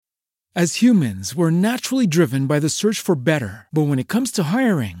As humans, we're naturally driven by the search for better. But when it comes to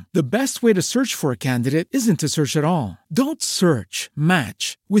hiring, the best way to search for a candidate isn't to search at all. Don't search,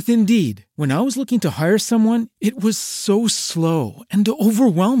 match with Indeed. When I was looking to hire someone, it was so slow and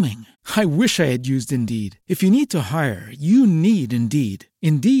overwhelming. I wish I had used Indeed. If you need to hire, you need Indeed.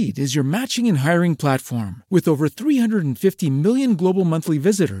 Indeed is your matching and hiring platform with over 350 million global monthly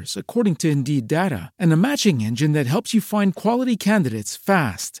visitors, according to Indeed data, and a matching engine that helps you find quality candidates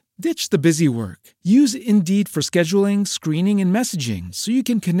fast. Ditch the busy work. Use Indeed for scheduling, screening, and messaging so you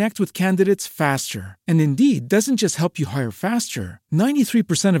can connect with candidates faster. And Indeed doesn't just help you hire faster.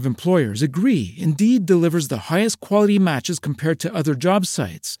 93% of employers agree Indeed delivers the highest quality matches compared to other job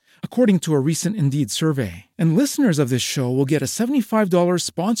sites, according to a recent Indeed survey. And listeners of this show will get a $75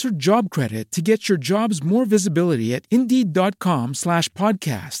 sponsored job credit to get your jobs more visibility at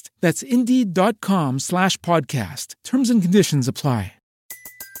Indeed.com/podcast. That's Indeed.com/podcast. Terms and conditions apply.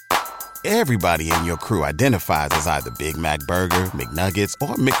 Everybody in your crew identifies as either Big Mac Burger, McNuggets,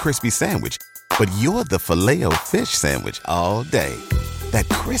 or McCrispy Sandwich. But you're the Filet-O-Fish Sandwich all day. That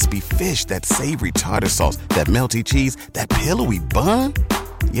crispy fish, that savory tartar sauce, that melty cheese, that pillowy bun.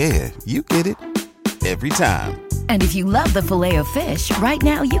 Yeah, you get it. Every time. And if you love the Filet-O-Fish, right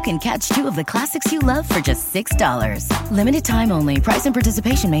now you can catch two of the classics you love for just $6. Limited time only. Price and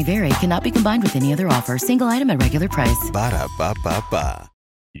participation may vary. Cannot be combined with any other offer. Single item at regular price. Ba-da-ba-ba-ba.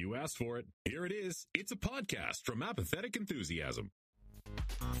 You asked for it. Here it is. It's a podcast from Apathetic Enthusiasm.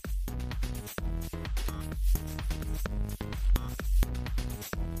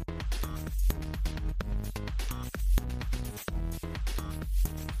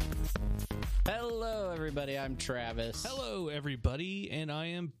 Hello, everybody. I'm Travis. Hello, everybody, and I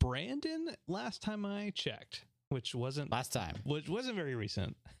am Brandon. Last time I checked, which wasn't very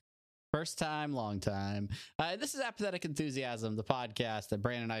recent. First time, long time. This is Apathetic Enthusiasm, the podcast that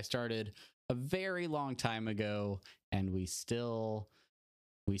Brandon and I started a very long time ago, and we still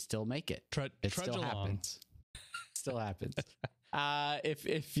make it. It still happens. Still happens.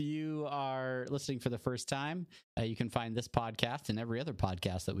 If you are listening for the first time, you can find this podcast and every other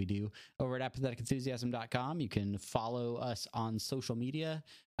podcast that we do over at apatheticenthusiasm.com. You can follow us on social media.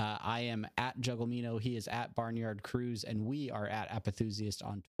 I am at Jugglemino. He is at Barnyard Cruise, and we are at Apathusiast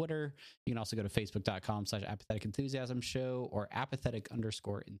on Twitter. You can also go to facebook.com/apathetic enthusiasm show or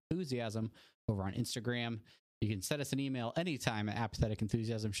apathetic_enthusiasm over on Instagram. You can send us an email anytime at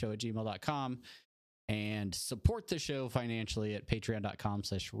apatheticenthusiasmshow@gmail.com. and support the show financially at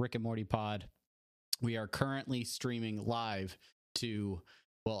patreon.com/rickandmortypod. We are currently streaming live to,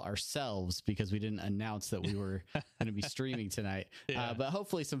 ourselves, because we didn't announce that we were going to be streaming tonight. Yeah. But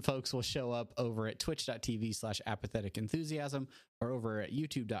hopefully some folks will show up over at twitch.tv/apatheticenthusiasm or over at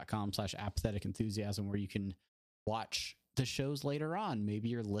youtube.com/apatheticenthusiasm, where you can watch the shows later on. Maybe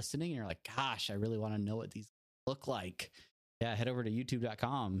you're listening and you're like, gosh, I really want to know what these look like. Yeah, head over to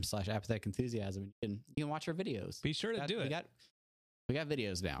youtube.com/apatheticenthusiasm. You can watch our videos. Be sure to do it. We got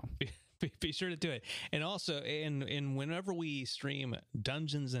videos now. Be sure to do it. And also, and whenever we stream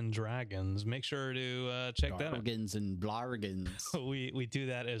Dungeons and Dragons, make sure to check that out. Dargans and blargans. We do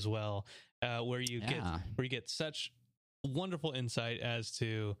that as well, where you get such wonderful insight as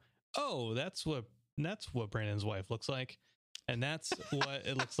to, that's what Brandon's wife looks like. And that's what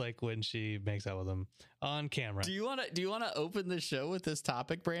it looks like when she makes out with him on camera. Do you want to open the show with this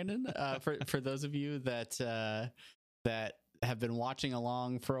topic, Brandon? For those of you that have been watching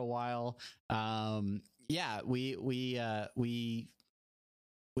along for a while, we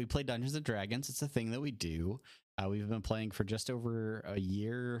play Dungeons and Dragons. It's a thing that we do. We've been playing for just over a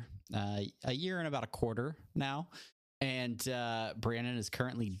year and about a quarter now. And Brandon is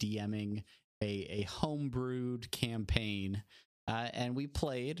currently DMing a homebrewed campaign, and we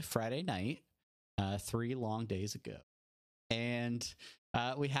played Friday night 3 long days ago, and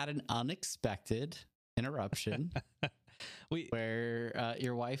we had an unexpected interruption where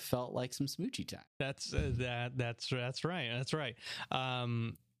your wife felt like some smoochy time. That's right. I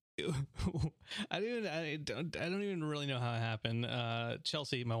don't even really know how it happened.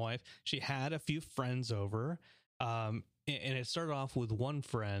 Chelsea, my wife, she had a few friends over, and it started off with one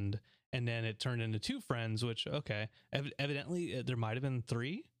friend, and then it turned into 2 friends, which, okay, evidently there might have been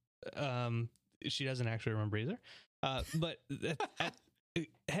 3. She doesn't actually remember either. But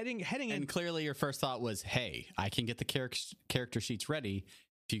heading and in, clearly your first thought was, hey, I can get the character sheets ready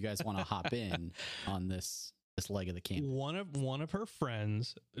if you guys want to hop in on this leg of the camp. One of her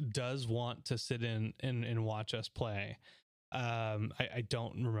friends does want to sit in and watch us play. I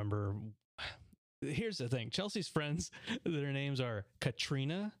don't remember. Here's the thing. Chelsea's friends, their names are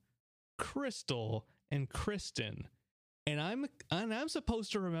Katrina, Crystal, and Kristen. and I'm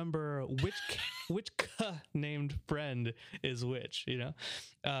supposed to remember which named friend is which,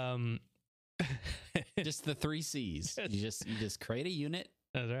 Just the 3 C's. You just create a unit.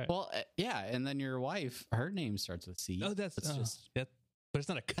 That's right. Well, yeah, and then your wife, her name starts with C. Oh, that's just but it's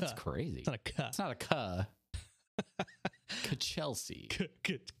not a K. That's crazy. It's not a K. It's not a K. Chelsea.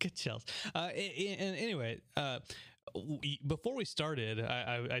 Good Chelsea. And anyway, before we started,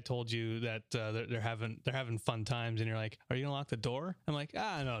 I told you that they're having fun times, and you're like, "Are you gonna lock the door?" I'm like, no,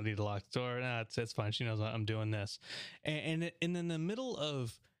 I don't need to lock the door. Nah, it's fine. She knows I'm doing this. And in the middle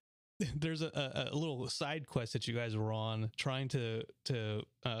of, there's a little side quest that you guys were on, trying to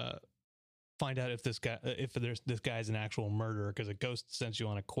find out if this guy's an actual murderer, because a ghost sent you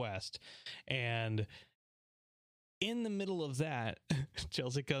on a quest. And in the middle of that,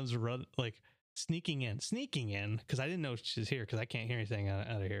 Chelsea comes sneaking in because I didn't know she's here, because I can't hear anything out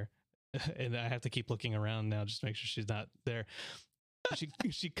of here, and I have to keep looking around now just to make sure she's not there.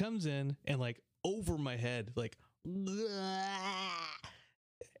 She comes in and over my head,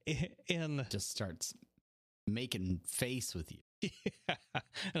 and just starts making face with you. Yeah.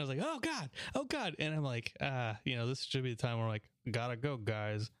 And I was like, oh God. And I'm like, this should be the time where I'm like, gotta go,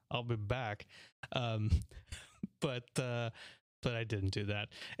 guys. I'll be back. But I didn't do that.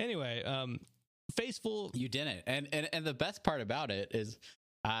 Anyway, Faceful. You didn't. And the best part about it is,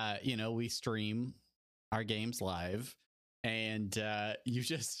 we stream our games live, and you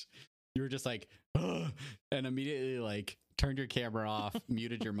were just like, ugh, and immediately turned your camera off,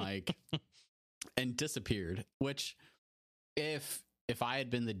 muted your mic, and disappeared. Which, if I had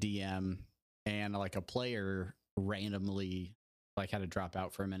been the DM and a player randomly had to drop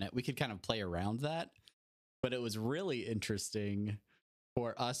out for a minute, we could kind of play around that. But it was really interesting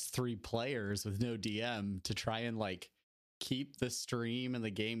for us 3 players with no DM to try and keep the stream and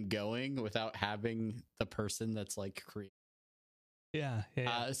the game going without having the person that's creating. Yeah.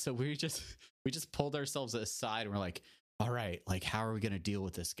 So we just pulled ourselves aside, and we're like, all right, how are we going to deal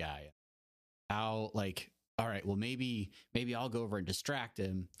with this guy? How, all right, well, maybe I'll go over and distract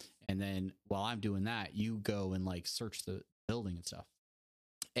him. And then while I'm doing that, you go and search the building and stuff.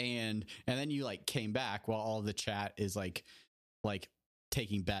 And then you came back while all the chat is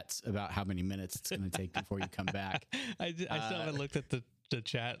taking bets about how many minutes it's going to take before you come back. I still haven't looked at the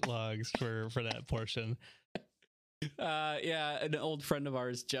chat logs for that portion. Yeah, an old friend of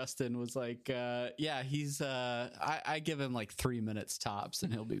ours, Justin, was like, he's I give him 3 minutes tops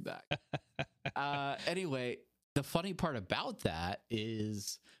and he'll be back. Anyway, the funny part about that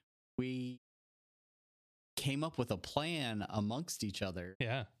is we came up with a plan amongst each other,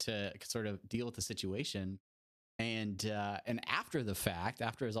 to sort of deal with the situation. And after the fact,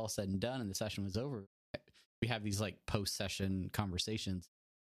 after it's all said and done and the session was over, we have these post-session conversations,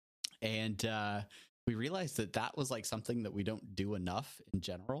 and we realized that was something that we don't do enough in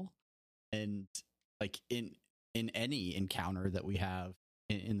general, and in any encounter that we have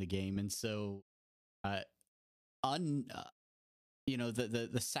in the game. And so the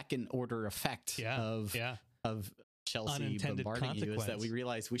second order effect of Chelsea bombarding you is that we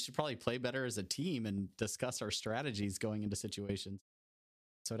realized we should probably play better as a team and discuss our strategies going into situations.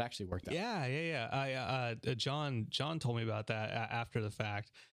 So it actually worked out. Yeah. John told me about that after the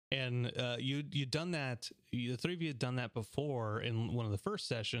fact. And you'd done that. The 3 of you had done that before in one of the first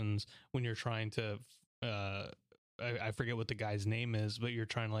sessions when you're trying to, I forget what the guy's name is, but you're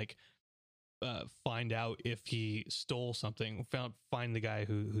trying to find out if he stole something, find the guy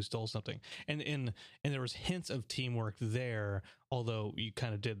who stole something. And there was hints of teamwork there, although you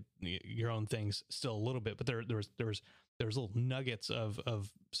kind of did your own things still a little bit, but there was little nuggets of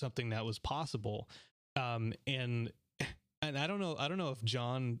something that was possible. And I don't know if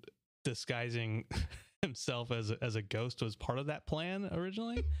John disguising himself as a ghost was part of that plan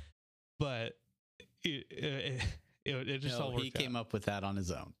originally, but it just all worked out. He came up with that on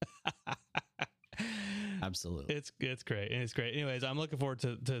his own. Absolutely. It's great. And it's great. Anyways, I'm looking forward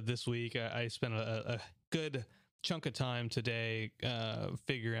to this week. I spent a good chunk of time today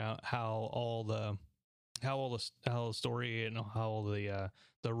figuring out how the story and how all the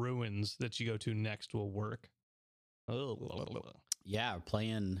ruins that you go to next will work. Yeah,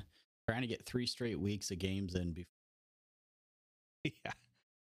 trying to get 3 straight weeks of games in before.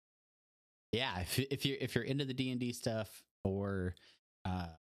 Yeah. If you're into the D&D stuff or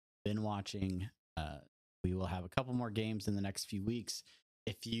been watching, we will have a couple more games in the next few weeks.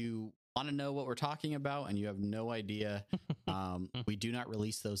 If you want to know what we're talking about and you have no idea, we do not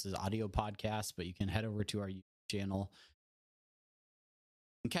release those as audio podcasts, but you can head over to our YouTube channel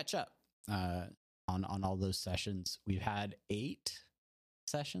and catch up on all those sessions. We've had 8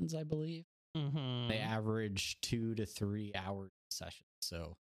 sessions, I believe. They average 2 to 3 hour sessions.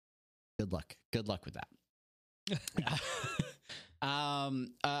 So good luck. Good luck with that.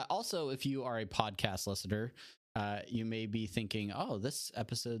 Also, if you are a podcast listener, you may be thinking, "Oh, this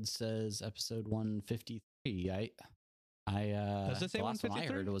episode says episode 153." Does it say the last one I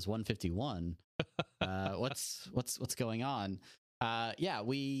 153? heard was 151. What's going on? Yeah,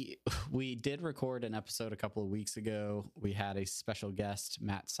 we did record an episode a couple of weeks ago. We had a special guest,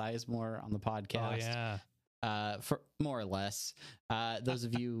 Matt Sizemore, on the podcast. Oh yeah. For more or less, those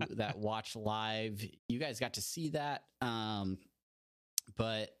of you that watch live, you guys got to see that.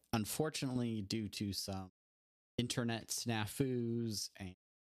 But unfortunately, due to some internet snafus and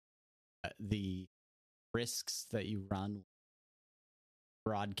the risks that you run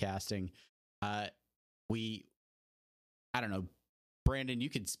broadcasting, I don't know, Brandon, you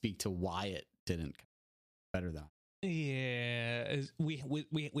could speak to why it didn't come better though. Yeah,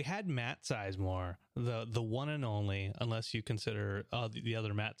 we had Matt Sizemore, the one and only, unless you consider the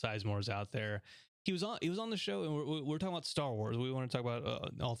other Matt Sizemores out there. He was on the show, and we're talking about Star Wars. We want to talk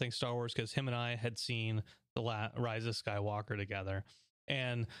about all things Star Wars because him and I had seen the Rise of Skywalker together,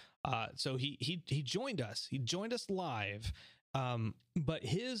 and so he joined us. He joined us live, but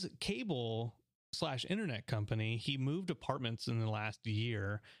his cable/internet company, he moved apartments in the last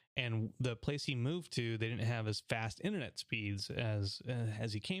year. And the place he moved to, they didn't have as fast internet speeds as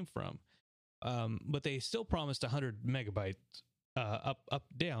he came from, but they still promised 100 megabytes up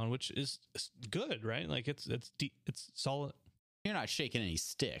down, which is good, right? Like it's solid. You're not shaking any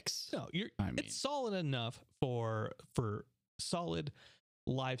sticks. No, it's solid enough for solid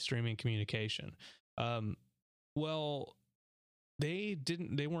live streaming communication. Well, they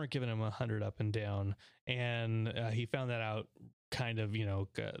weren't giving him 100 up and down, and he found that out kind of,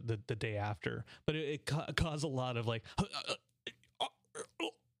 the day after, but it caused a lot of like,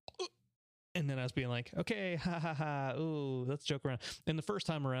 and then us being like, okay, ha ha ha, ooh, let's joke around. And the first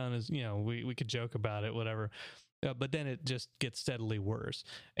time around is, we could joke about it, whatever, but then it just gets steadily worse.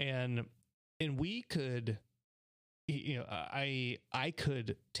 And we could, I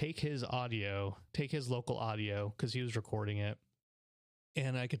could take his local audio because he was recording it,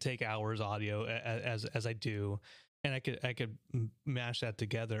 and I could take ours audio as I do. And I could mash that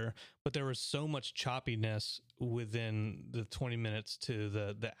together, but there was so much choppiness within the 20 minutes to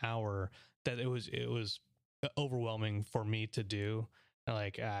the hour that it was overwhelming for me to do.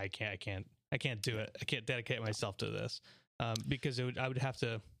 Like I can't do it. I can't dedicate myself to this because I would have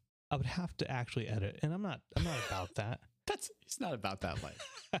to actually edit, and I'm not about that. It's not about that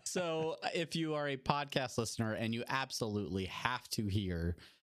life. So if you are a podcast listener and you absolutely have to hear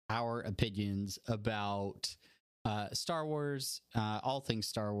our opinions about Star Wars, all things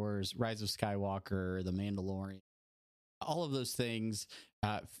Star Wars, Rise of Skywalker, The Mandalorian, all of those things,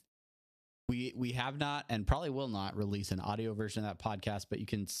 we have not and probably will not release an audio version of that podcast, but you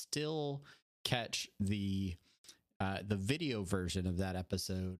can still catch the video version of that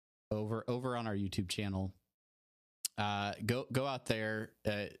episode over on our YouTube channel. Go out there.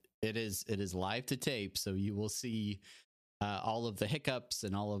 It is live to tape, so you will see all of the hiccups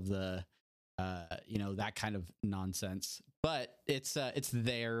and all of the that kind of nonsense, but it's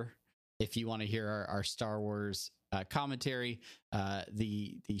there if you want to hear our Star Wars commentary.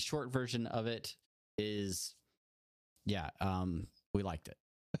 The short version of it is, we liked it.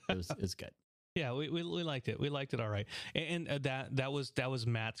 It was good. Yeah, we liked it. We liked it all right, and that was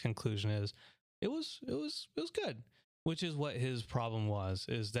Matt's conclusion. Is it was good, which is what his problem was.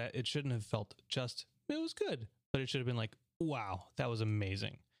 Is that it shouldn't have felt just it was good, but it should have been like, wow, that was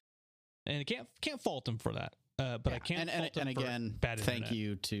amazing. And can't fault him for that. But yeah. I can't fault him again, for bad internet. Thank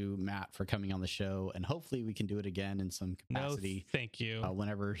you to Matt for coming on the show, and hopefully we can do it again in some capacity. No, thank you.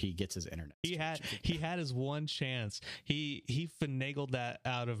 Whenever he gets his internet. He had his one chance. He finagled that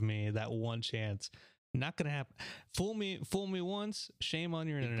out of me. That one chance. Not gonna happen. Fool me once. Shame on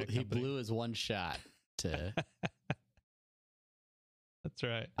your internet company. He blew his one shot to. That's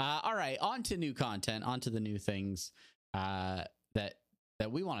right. All right, on to new content. On to the new things that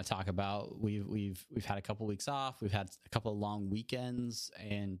we want to talk about. We've had a couple weeks off. We've had a couple of long weekends,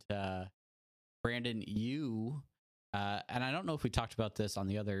 and Brandon, you and I don't know if we talked about this on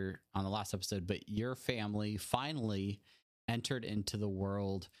the last episode, but your family finally entered into the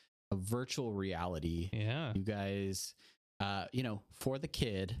world of virtual reality. Yeah, you guys, for the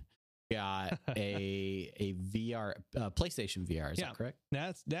kid, got a VR, PlayStation VR. Is that correct?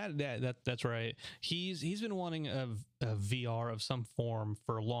 That's right. He's been wanting a VR of some form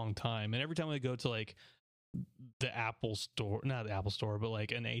for a long time, and every time I go to like the Apple store, not the Apple store, but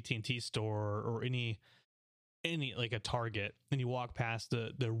like an AT&T store or any any like a Target, and you walk past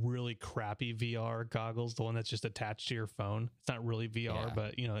the really crappy VR goggles, the one that's just attached to your phone. It's not really VR,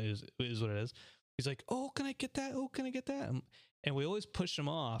 but you know, it is what it is. He's like, "Oh, can I get that? Oh, can I get that?" And we always push him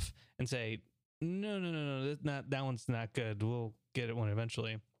off and say, "No, that's not, that one's not good. We'll get it one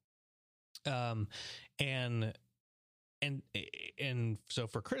eventually." And so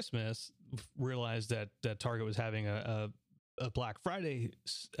for Christmas, realized that Target was having a Black Friday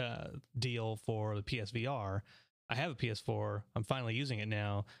deal for the PSVR. I have a PS4. I'm finally using it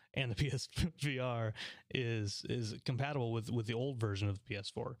now, and the PSVR is compatible with the old version of the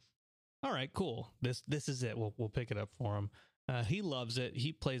PS4. All right, cool. This is it. We'll pick it up for him. He loves it.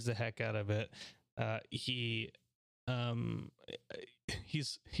 He plays the heck out of it. He's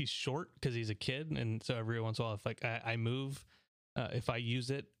short because he's a kid, and so every once in a while, if like I move, if I use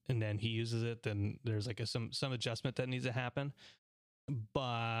it and then he uses it, then there's like some adjustment that needs to happen.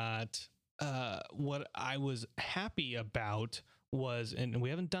 But what I was happy about was, and we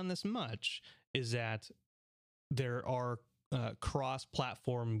haven't done this much, is that there are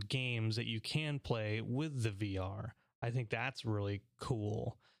cross-platform games that you can play with the VR. I think that's really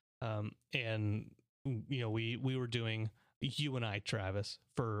cool. And you know, we were doing, you and I, Travis,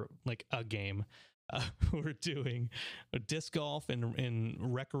 for like a game. We're doing a disc golf in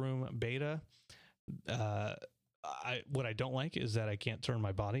Rec Room beta. What I don't like is that I can't turn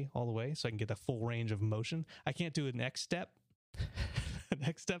my body all the way so I can get the full range of motion. I can't do an X step.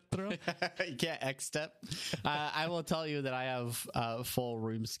 Next step throw. You can't X step. I will tell you that I have full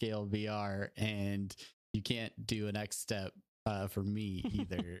room scale VR, and you can't do an X step for me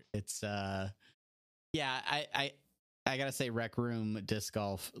either. It's yeah, I gotta say, Rec Room disc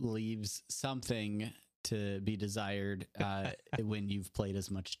golf leaves something to be desired when you've played as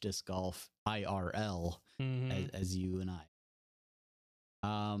much disc golf IRL as you and I.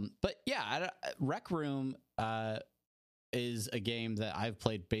 But yeah, Rec Room is a game that I've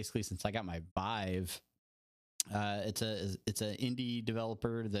played basically since I got my Vive. It's an indie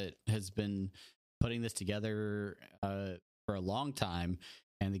developer that has been putting this together for a long time,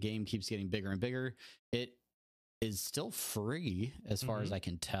 and the game keeps getting bigger and bigger. It is still free as far as I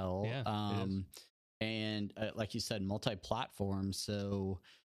can tell. Yeah, and like you said, multi-platform. So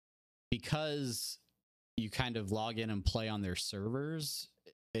because you kind of log in and play on their servers,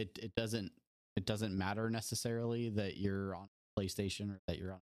 it doesn't matter necessarily that you're on PlayStation or that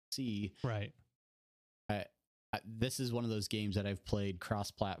you're on PC. Right. This is one of those games that I've played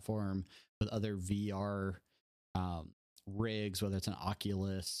cross-platform with other VR rigs, whether it's an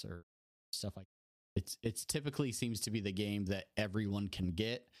Oculus or stuff like that. It's typically seems to be the game that everyone can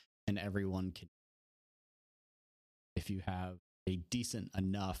get and everyone can, if you have a decent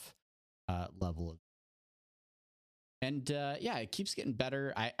enough level of. And yeah, it keeps getting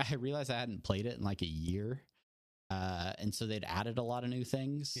better. I realized I hadn't played it in like a year. And so they'd added a lot of new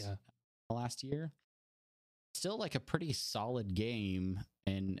things last year. Still like a pretty solid game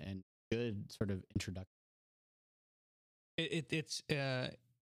and good sort of introduction. It's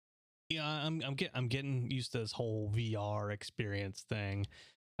I'm getting used to this whole VR experience thing.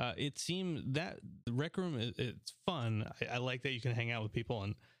 It seemed that the Rec Room it's fun. I like that you can hang out with people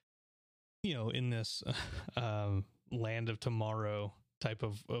and, you know, in this land of tomorrow type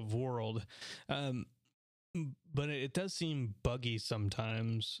of world. But it does seem buggy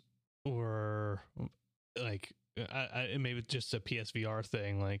sometimes, or like maybe it's just a PSVR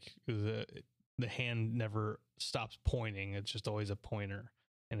thing. Like the hand never stops pointing. It's just always a pointer.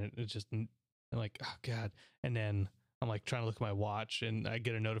 And it's just, I'm like, oh God. And then I'm like trying to look at my watch and I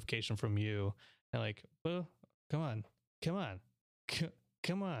get a notification from you. And like, well, come on.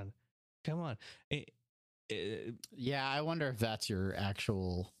 Yeah, I wonder if that's your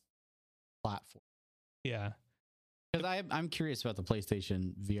actual platform. Yeah. Because I'm curious about the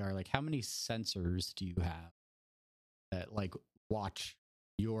PlayStation VR. Like, how many sensors do you have that like watch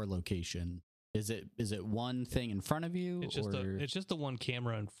your location? Is it one thing in front of you? It's just the one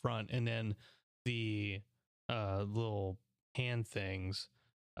camera in front, and then the little hand things.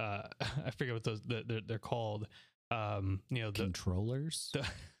 I forget what those they're called. You know, the controllers.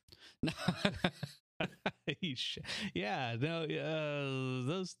 Yeah, no,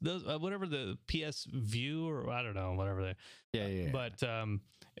 those whatever the PS View or I don't know, whatever they. Yeah. But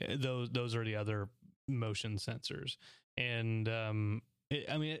those are the other motion sensors, and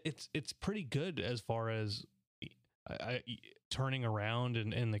I mean, it's pretty good as far as turning around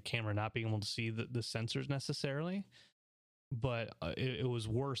and the camera not being able to see the sensors necessarily. But it was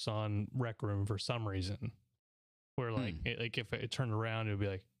worse on Rec Room for some reason, where like like if it turned around, it would be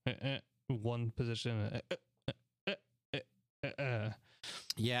like one position.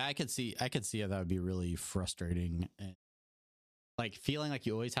 Yeah, I could see how that would be really frustrating. And, like, feeling like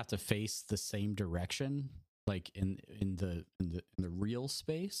you always have to face the same direction, like in the real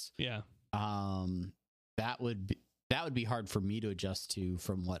space. Yeah. That would be hard for me to adjust to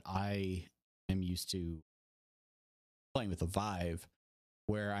from what I am used to playing with the Vive,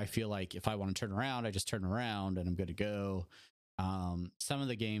 where I feel like if I want to turn around, I just turn around and I'm good to go. Some of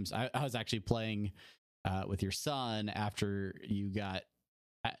the games I was actually playing with your son after you got.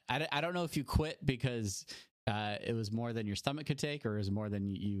 I don't know if you quit because it was more than your stomach could take, or it was more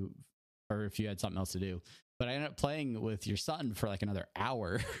than you, or if you had something else to do. But I ended up playing with your son for like another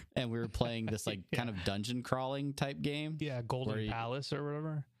hour, and we were playing this like kind of dungeon crawling type game. Yeah, Golden Palace or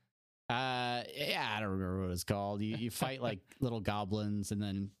whatever. Yeah, I don't remember what it's called. You fight like little goblins, and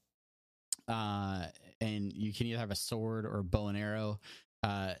then and you can either have a sword or a bow and arrow.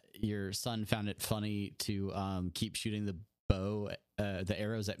 Your son found it funny to keep shooting the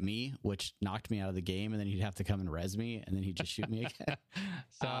arrows at me, which knocked me out of the game, and then he'd have to come and res me, and then he'd just shoot me again.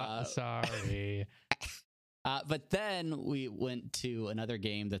 Sorry. But then we went to another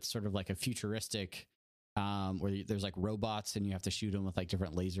game that's sort of like a futuristic, where there's like robots and you have to shoot them with like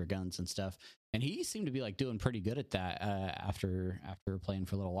different laser guns and stuff. And he seemed to be like doing pretty good at that after playing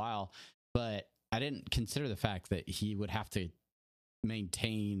for a little while. But I didn't consider the fact that he would have to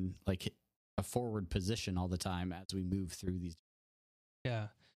maintain like a forward position all the time as we move through these. Yeah.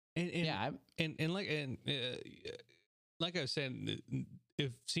 Like I said,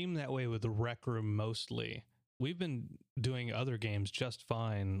 it seemed that way with the Rec Room mostly. We've been doing other games just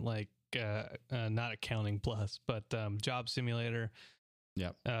fine, like not Accounting Plus, but Job Simulator.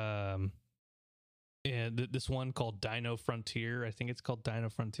 Yep. And this one called Dino Frontier. I think it's called Dino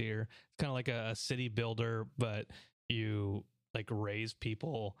Frontier. It's kind of like a city builder, but you like raise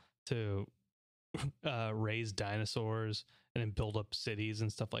people to raise dinosaurs and then build up cities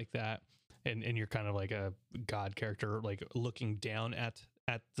and stuff like that. And you're kind of like a god character, like looking down at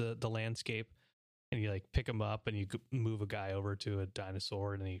the landscape, and you like pick him up and you move a guy over to a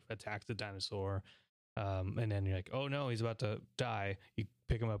dinosaur and then he attacks the dinosaur. And then you're like, oh no, he's about to die. You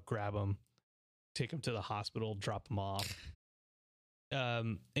pick him up, grab him, take him to the hospital, drop him off.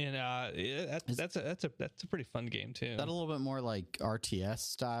 That's a pretty fun game too. Is that a little bit more like RTS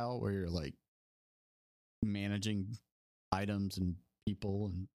style, where you're like managing items and people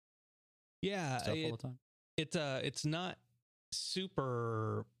and stuff all the time? It's not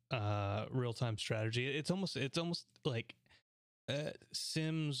super real-time strategy. It's almost like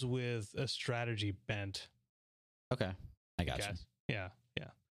Sims with a strategy bent. Okay, I got you. Yeah.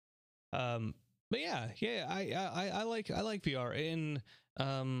 But I like VR. And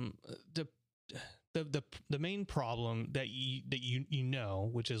the main problem that you know,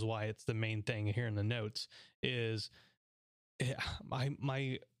 which is why it's the main thing here in the notes, is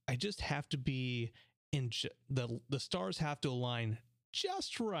I just have to be the stars have to align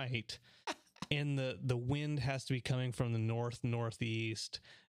just right, and the wind has to be coming from the northeast,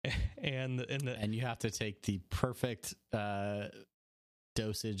 and you have to take the perfect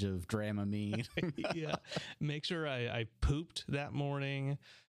dosage of Dramamine. Yeah, make sure I pooped that morning.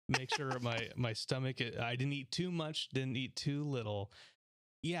 Make sure my stomach, I didn't eat too much, didn't eat too little.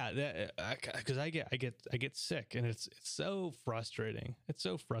 Yeah, that because I get sick, and it's so frustrating. It's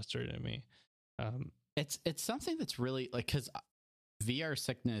so frustrating to me. It's something that's really like, because VR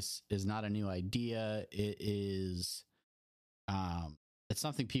sickness is not a new idea. It is, it's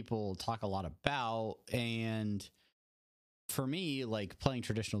something people talk a lot about, and for me, like playing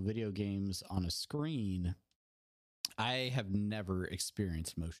traditional video games on a screen, I have never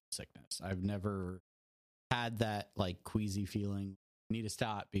experienced motion sickness. I've never had that like queasy feeling. I need to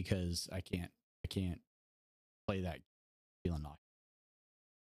stop because I can't play that feeling knocked.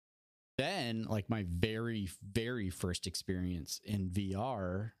 Then, like my very, very first experience in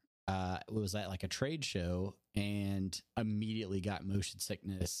VR was at like a trade show, and immediately got motion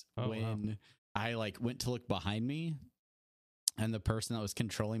sickness when I like went to look behind me, and the person that was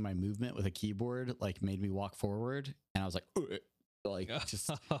controlling my movement with a keyboard like made me walk forward, and I was like,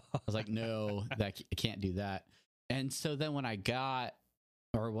 just I was like, no, I can't do that. And so then when I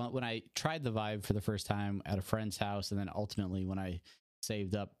tried the Vive for the first time at a friend's house, and then ultimately when I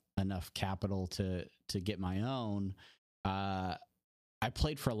saved up enough capital to get my own, I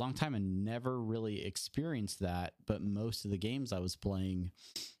played for a long time and never really experienced that. But most of the games I was playing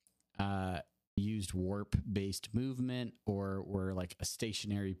used warp based movement, or were like a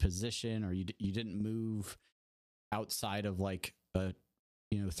stationary position, or you didn't move outside of like a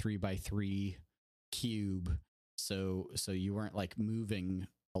 3x3 cube, so you weren't like moving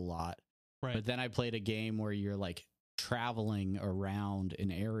a lot. Right. But then I played a game where you're like traveling around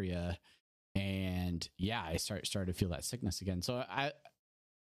an area, and yeah, I started to feel that sickness again. So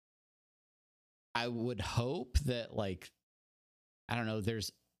I would hope that, like, I don't know,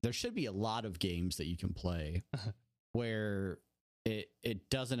 there should be a lot of games that you can play where it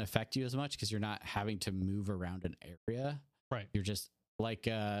doesn't affect you as much because you're not having to move around an area. Right. You're just like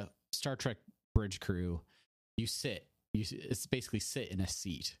Star Trek Bridge Crew. It's basically sit in a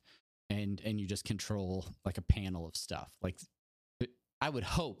seat and you just control like a panel of stuff. Like, I would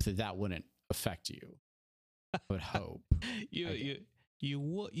hope that wouldn't affect you. I would hope. You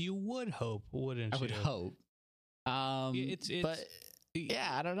would hope, wouldn't you? I would hope. But yeah,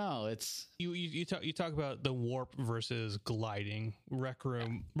 I don't know. It's you talk about the warp versus gliding. Rec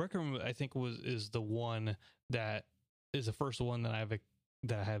Room, I think is the one that is the first one that I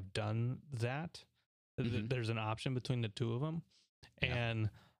have done that. Mm-hmm. There's an option between the two of them, and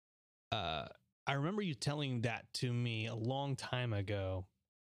I remember you telling that to me a long time ago.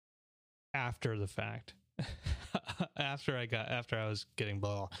 After the fact, after I was getting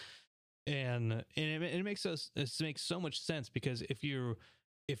blah. And it makes so much sense, because if your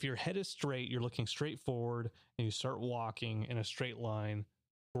head is straight, you're looking straight forward, and you start walking in a straight line,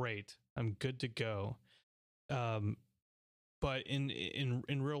 great, I'm good to go. But in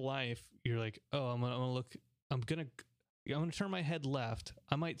real life, you're like, oh, I'm gonna turn my head left.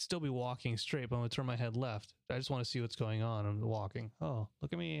 I might still be walking straight, but I'm gonna turn my head left. I just want to see what's going on. I'm walking. Oh,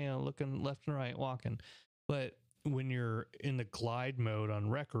 look at me, looking left and right, walking. But when you're in the glide mode on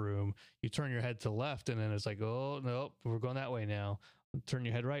Rec Room, you turn your head to the left, and then it's like, oh, no, we're going that way now. Turn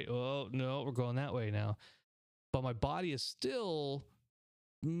your head right. Oh, no, we're going that way now. But my body is still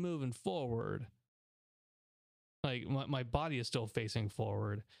moving forward. Like, my body is still facing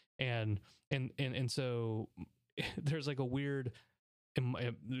forward. And so there's like a weird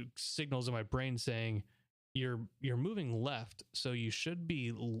signals in my brain saying, you're moving left, so you should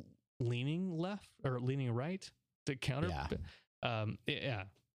be leaning left or leaning right to counter. Yeah.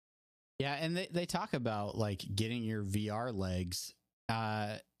 And they talk about like getting your VR legs,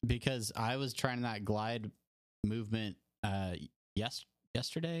 because I was trying that glide movement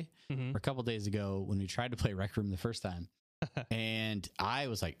yesterday or a couple days ago when we tried to play Rec Room the first time. And I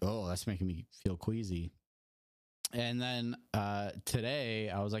was like, oh, that's making me feel queasy. And then today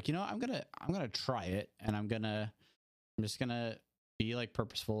I was like, I'm gonna try it, and I'm just gonna be like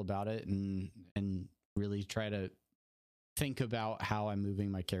purposeful about it and really try to think about how I'm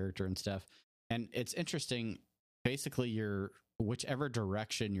moving my character and stuff. And it's interesting. Basically, whichever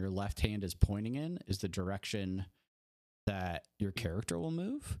direction your left hand is pointing in is the direction that your character will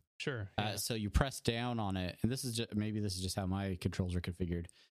move. Sure. Yeah. So you press down on it, and this is just how my controls are configured.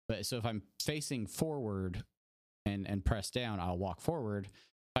 But so if I'm facing forward and press down, I'll walk forward.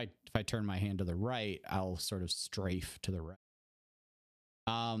 If I turn my hand to the right, I'll sort of strafe to the right.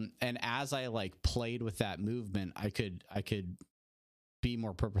 And as I like played with that movement, I could be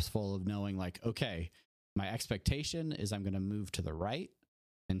more purposeful of knowing, like, okay, my expectation is I'm going to move to the right.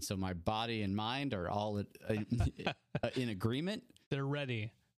 And so my body and mind are all in agreement. They're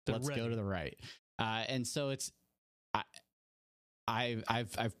ready. Let's go to the right. And so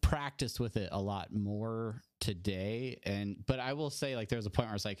I've practiced with it a lot more today. But I will say, like, there was a point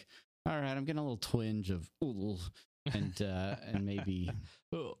where I was like, all right, I'm getting a little twinge of, ooh, and maybe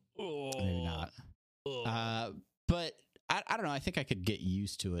not. But I don't know. I think I could get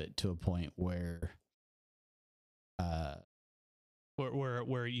used to it to a point where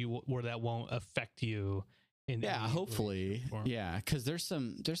that won't affect you. Hopefully, because there's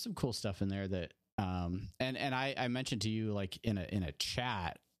some cool stuff in there that and I mentioned to you, like, in a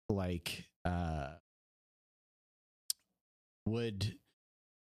chat, like would,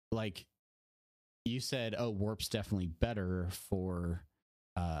 like, you said, oh, warp's definitely better for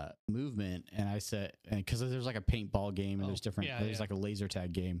movement, and I said, because there's like a paintball game, and there's like a laser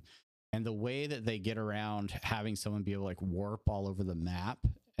tag game, and the way that they get around having someone be able to like warp all over the map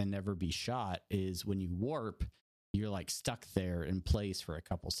and never be shot is when you warp, you're like stuck there in place for a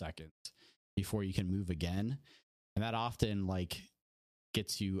couple seconds before you can move again, and that often like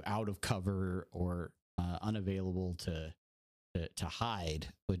gets you out of cover or unavailable to hide,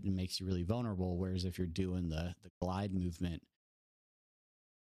 but it makes you really vulnerable. Whereas if you're doing the glide movement,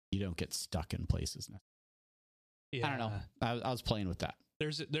 you don't get stuck in places. Yeah. I don't know. I was playing with that.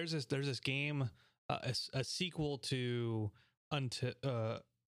 There's this game, a sequel to Until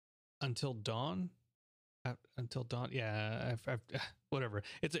Dawn. Until Dawn, yeah, whatever.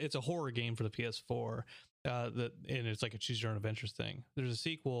 It's a horror game for the PS4. And it's like a choose your own adventure thing. There's a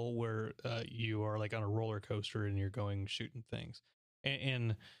sequel where you are like on a roller coaster and you're going shooting things,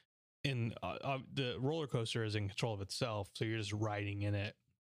 and the roller coaster is in control of itself, so you're just riding in it.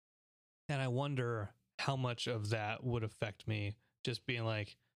 And I wonder how much of that would affect me, just being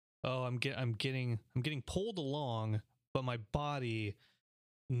like, oh, I'm getting pulled along, but my body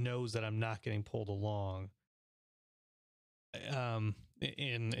knows that I'm not getting pulled along. And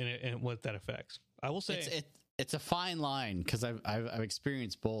what that affects. I will say it's a fine line, because I've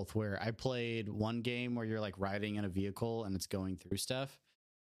experienced both, where I played one game where you're like riding in a vehicle and it's going through stuff,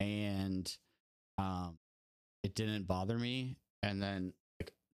 and it didn't bother me, and then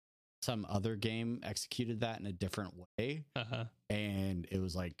like some other game executed that in a different way, and it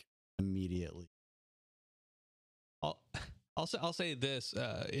was like immediately. I'll say this,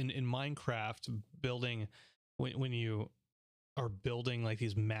 in Minecraft, building when you are building like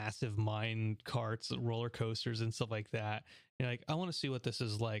these massive mine carts, roller coasters and stuff like that, you're like, I want to see what this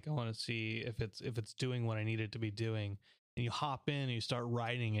is like. I want to see if it's doing what I need it to be doing. And you hop in and you start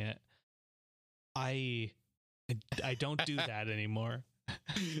riding it. I don't do that anymore.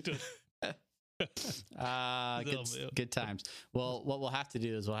 Good times. Well, what we'll have to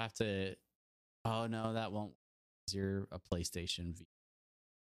do is we'll have to. Oh no, that won't. You're a PlayStation V.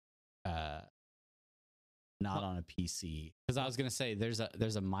 Not on a PC, because I was gonna say there's a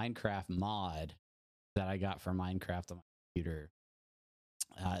Minecraft mod that I got for Minecraft on my computer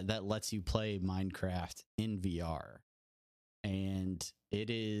that lets you play Minecraft in VR, and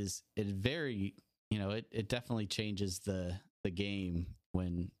it very, it definitely changes the game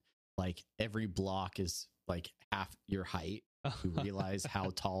when like every block is like half your height. You realize how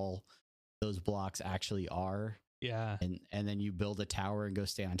tall those blocks actually are. Yeah, and then you build a tower and go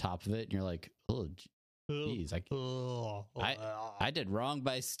stay on top of it, and you're like, oh. Jeez, I did wrong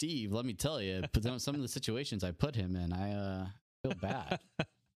by Steve. Let me tell you, some of the situations I put him in, I feel bad.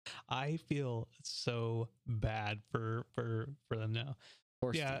 I feel so bad for them now.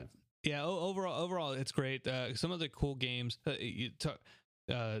 Poor yeah, Steve. Yeah. Overall, it's great. Some of the cool games.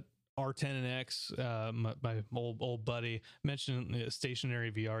 R10NX, my old buddy mentioned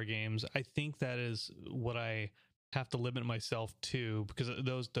stationary VR games. I think that is what I have to limit myself to, because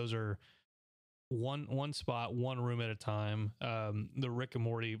those are one spot, one room at a time. The Rick and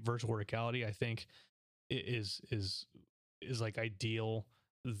Morty virtual reality, I think, is like ideal.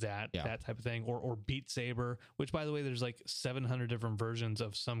 That type of thing, or Beat Saber, which, by the way, there's like 700 different versions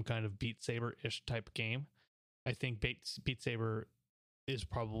of some kind of Beat Saber-ish type game. I think Beat Saber is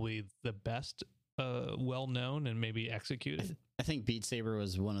probably the best well known and maybe executed. I think Beat Saber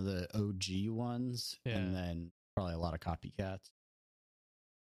was one of the OG ones, and then probably a lot of copycats.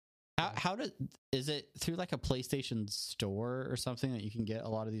 Is it through like a PlayStation store or something that you can get a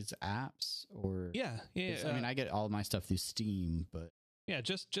lot of these apps? Or yeah. I mean, I get all of my stuff through Steam, but yeah,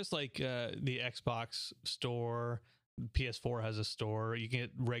 just like the Xbox store, PS4 has a store. You can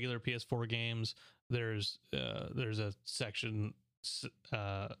get regular PS4 games. There's a section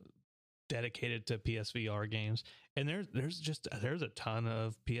dedicated to PSVR games, and there's a ton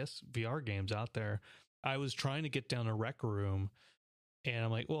of PSVR games out there. I was trying to get down a Rec Room, and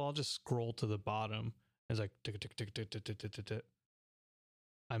I'm like, well, I'll just scroll to the bottom. It's like tick, tick, tick, tick, tick, tick, tick, tick, tick.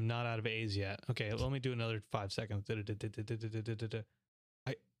 I'm not out of A's yet. Okay, let me do another 5 seconds.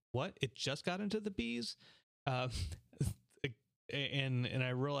 What? It just got into the B's, and I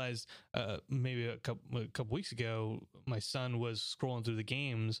realized maybe a couple weeks ago, my son was scrolling through the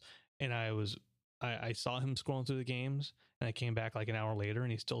games, and I saw him scrolling through the games, and I came back like an hour later,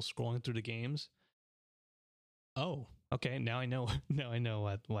 and he's still scrolling through the games. Oh, okay. Now I know. Now I know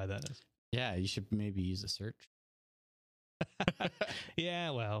why that is. Yeah, you should maybe use a search.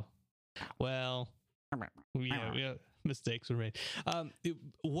 Yeah. Well. Yeah. Mistakes were made.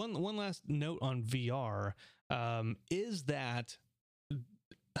 One last note on VR is that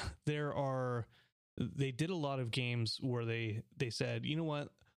they did a lot of games where they said, you know what,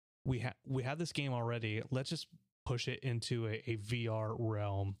 we have this game already. Let's just push it into a VR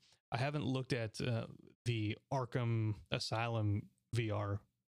realm. I haven't looked at the Arkham Asylum VR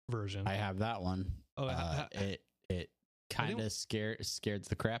version. I have that one. Oh, it kind of scared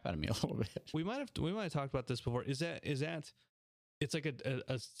the crap out of me a little bit. We might have talked about this before. Is that it's like a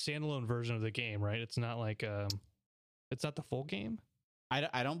standalone version of the game, right? It's not like it's not the full game.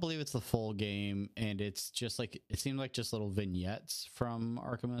 I don't believe it's the full game, and it's just like, it seemed like just little vignettes from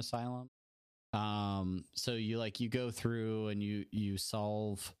Arkham Asylum. So you go through and you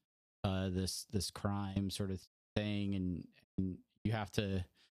solve this crime sort of thing, and you have to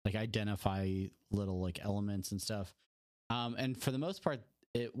like identify little like elements and stuff. And for the most part,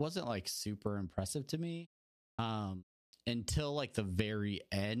 it wasn't like super impressive to me until like the very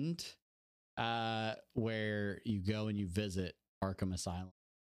end, where you go and you visit Arkham Asylum.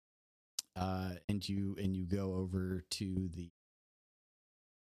 and you go over to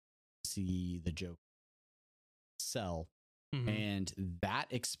see the Joker cell, and that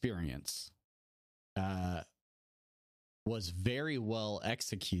experience was very well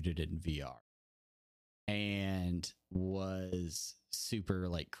executed in VR and was super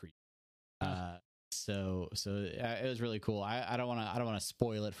like creepy. So it was really cool. I don't want to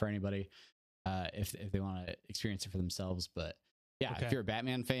spoil it for anybody if they want to experience it for themselves, but yeah, if you're a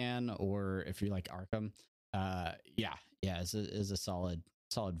Batman fan or if you like Arkham, it's a solid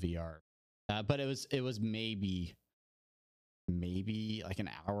VR. But it was maybe like an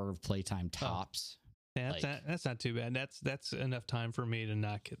hour of playtime tops. Yeah, that's not too bad. That's enough time for me to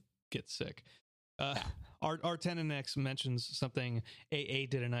not get sick. R10NX mentions something. AA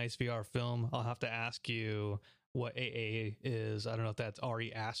did a nice VR film. I'll have to ask you what AA is. I don't know if that's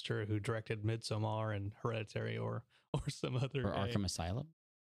Ari Aster, who directed Midsommar and Hereditary, or some other, or Arkham Asylum.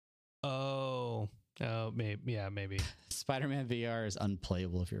 Oh, maybe. Spider-Man VR is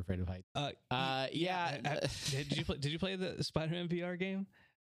unplayable if you're afraid of heights. Did you play the Spider-Man VR game?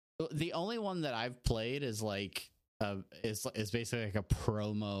 The only one that I've played is like is basically like a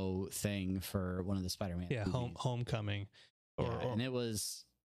promo thing for one of the Spider-Man. Yeah, Homecoming. And it was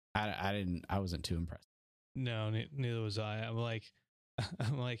I wasn't too impressed. No, neither was I. I'm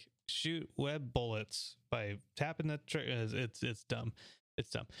like shoot web bullets by tapping the trigger. It's dumb.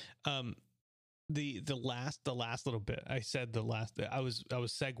 It's dumb. The last little bit, I was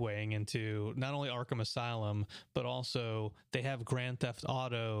segueing into not only Arkham Asylum, but also they have Grand Theft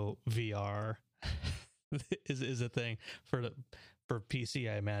Auto VR is a thing for PC,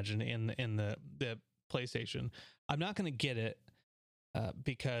 I imagine, in the PlayStation. I'm not going to get it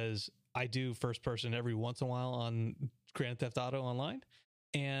because I do first person every once in a while on Grand Theft Auto Online,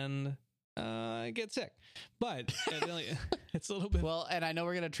 and I get sick, but it's a little bit. Well, and I know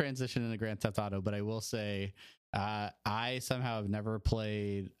we're going to transition into Grand Theft Auto, but I will say I somehow have never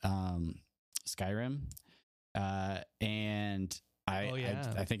played Skyrim, and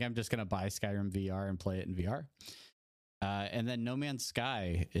I think I'm just going to buy Skyrim VR and play it in VR. And then No Man's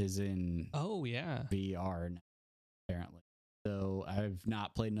Sky is in VR now, apparently. So I've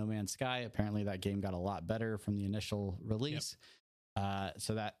not played No Man's Sky. Apparently that game got a lot better from the initial release. Yep.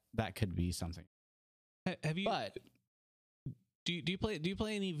 So that could be something. Have you? But do you play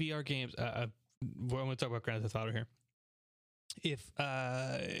any VR games? I'm going to talk about Grand Theft Auto here. If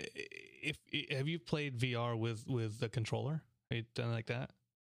have you played VR with the controller? Have you done like that?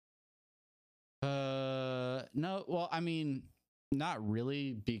 No. Well, I mean, not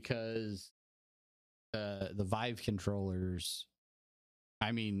really, because the Vive controllers,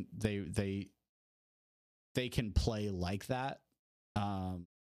 I mean, they can play like that.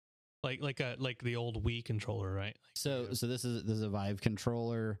 Like the old Wii controller, right? So this is a Vive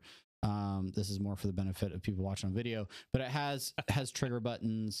controller. This is more for the benefit of people watching on video, but it has trigger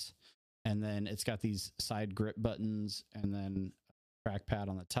buttons, and then it's got these side grip buttons, and then a trackpad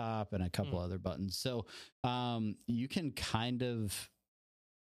on the top, and a couple other buttons. So you can kind of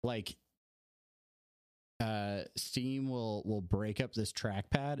like Steam will break up this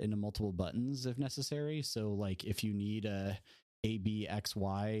trackpad into multiple buttons if necessary. So like if you need a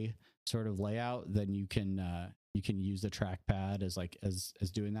ABXY sort of layout, then you can use the trackpad as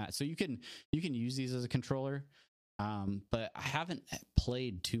doing that. So you can use these as a controller. But I haven't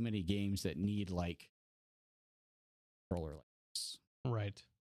played too many games that need like controller like this. Right.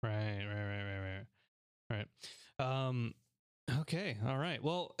 Okay. All right.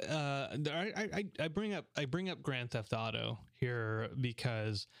 Well, I bring up Grand Theft Auto here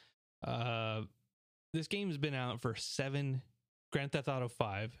because this game's been out for Grand Theft Auto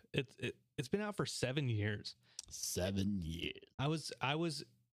 5. It's been out for 7 years. 7 years. I was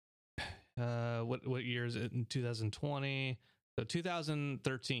what year is it? In 2020, so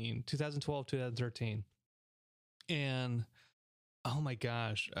 2013, 2012, 2013, and oh my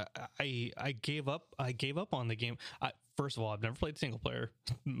gosh, I gave up on the game. First of all, I've never played single player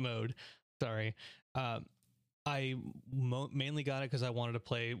mode. Sorry. I mainly got it because I wanted to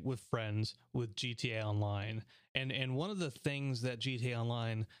play with friends with GTA Online. And one of the things that GTA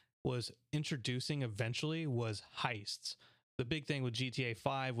Online was introducing eventually was heists. The big thing with GTA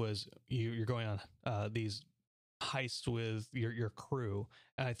 5 was you're going on these heists with your crew.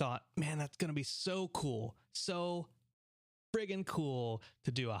 And I thought, man, that's going to be so cool. So friggin' cool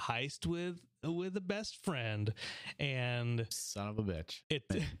to do a heist with a best friend. And son of a bitch,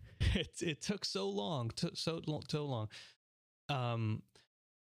 it took so long, so long.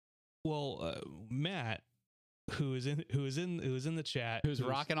 Matt, who is in the chat, Who's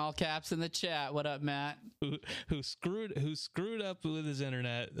rocking all caps in the chat? What up, Matt? Who screwed up with his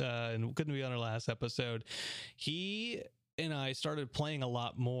internet and couldn't be on our last episode. He and I started playing a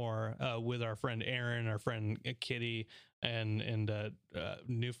lot more with our friend Aaron, our friend Kitty, and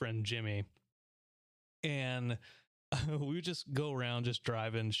new friend Jimmy, and we would just go around just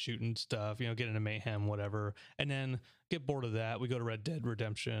driving, shooting stuff, get into mayhem, whatever, and then get bored of that. We go to Red Dead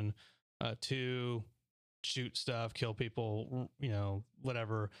Redemption 2, shoot stuff, kill people,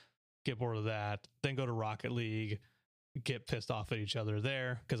 whatever, get bored of that, then go to Rocket League, get pissed off at each other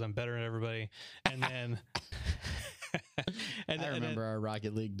there because I'm better than everybody, and then I remember our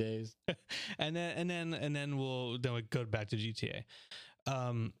Rocket League days. and then we go back to GTA.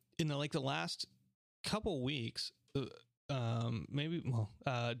 In the last couple weeks,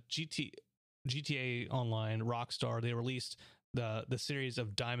 GTA Online, Rockstar, they released the series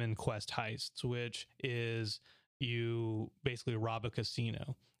of Diamond Quest heists, which is you basically rob a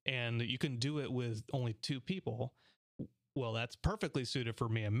casino, and you can do it with only 2 people. Well, that's perfectly suited for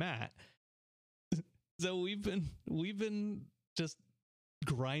me and Matt. So we've been just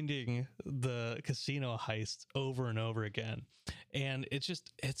grinding the casino heists over and over again, and it's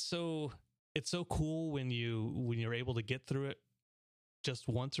so cool when you're able to get through it just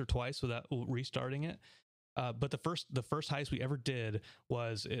once or twice without restarting it. But the first heist we ever did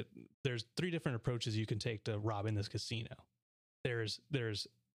was there's 3 different approaches you can take to robbing this casino. There's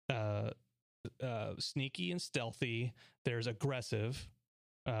sneaky and stealthy. There's aggressive,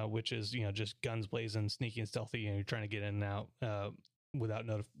 which is just guns blazing, sneaky and stealthy, and you're trying to get in and out without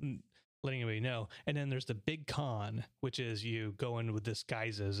letting anybody know. And then there's the big con, which is you go in with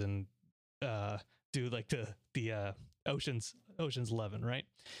disguises and do like the Ocean's 11, right?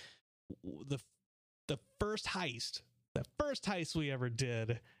 The first heist we ever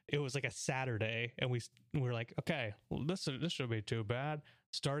did, it was like a Saturday, and we were like, okay, well, this shouldn't be too bad.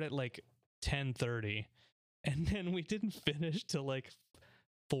 Start at like 10:30, and then we didn't finish till like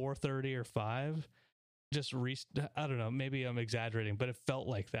 4:30 or 5. Just I don't know, maybe I'm exaggerating, but it felt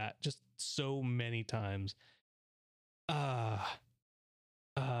like that just so many times. I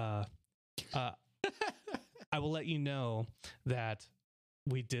will let you know that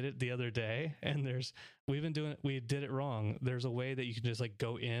we did it the other day, and we did it wrong. There's a way that you can just like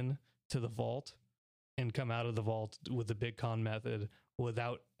go in to the vault and come out of the vault with the big con method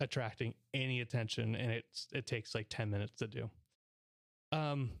without attracting any attention, and it takes like 10 minutes to do.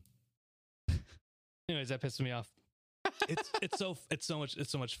 Anyways, that pisses me off. It's so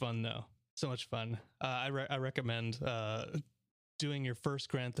much fun though. So much fun. I recommend doing your first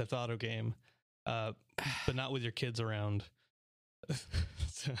Grand Theft Auto game, but not with your kids around.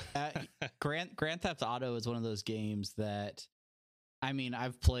 Grand Theft Auto is one of those games that, I mean,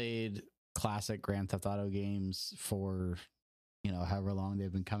 I've played classic Grand Theft Auto games for however long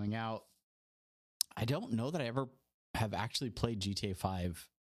they've been coming out. I don't know that I ever have actually played GTA 5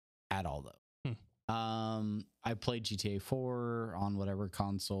 at all though. I played GTA 4 on whatever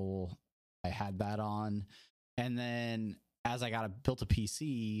console I had that on, and then as I built a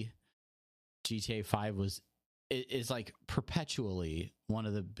PC, GTA 5 is like perpetually one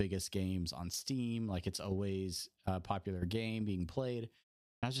of the biggest games on Steam. Like, it's always a popular game being played.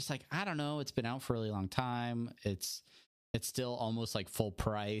 And I was just like, I don't know, it's been out for a really long time. It's still almost like full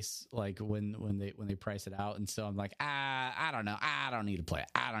price, like when they price it out. And so I'm like, I don't know, I don't need to play it.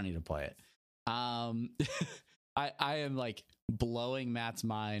 I am like blowing Matt's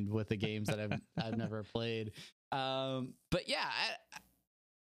mind with the games that I've never played. But yeah,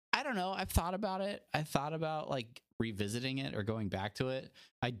 I don't know. I've thought about it. I thought about like revisiting it or going back to it.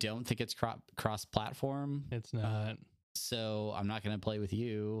 I don't think it's cross-platform. It's not. So I'm not going to play with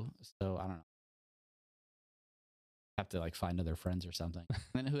you. So I don't know. Have to like find other friends or something.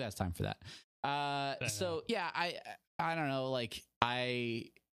 And who has time for that? So yeah, I don't know. Like I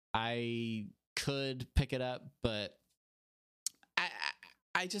could pick it up, but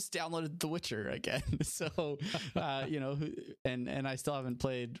I just downloaded The Witcher again. So, and I still haven't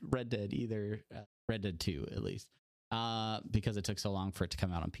played Red Dead either. Red Dead 2, at least, because it took so long for it to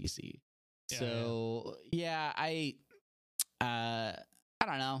come out on PC. Yeah, I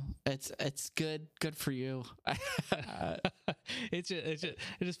don't know. It's good for you. It's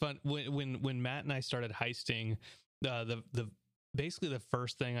just fun. When Matt and I started heisting, basically the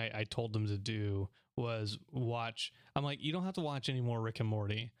first thing I told them to do was watch. I'm like, you don't have to watch any more Rick and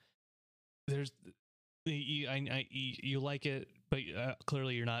Morty. You like it, but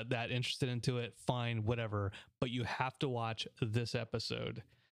clearly you're not that interested into it. Fine, whatever. But you have to watch this episode.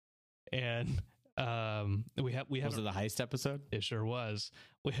 And We have Was it the heist episode? It sure was.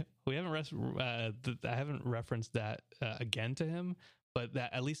 We haven't I haven't referenced that again to him, but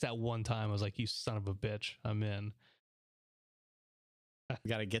that at least that one time I was like, "You son of a bitch, I'm in."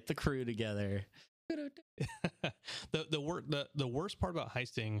 Got to get the crew together. The worst part about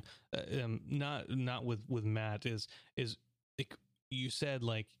heisting, not with Matt is like you said,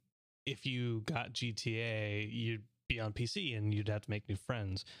 like if you got GTA, you'd be on PC and you'd have to make new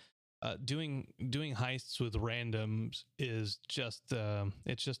friends. Doing heists with randoms is just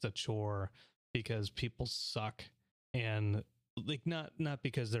it's just a chore because people suck, and like not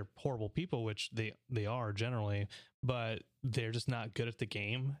because they're horrible people, which they are generally, but they're just not good at the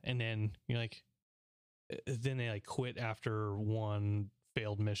game. And then you're like, then they like quit after one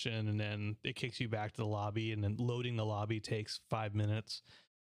failed mission, and then it kicks you back to the lobby, and then loading the lobby takes 5 minutes,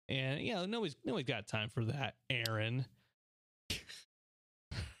 and nobody's got time for that, Aaron.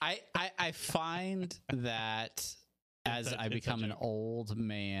 I find that as I become an old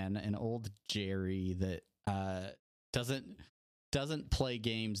man, an old Jerry that doesn't play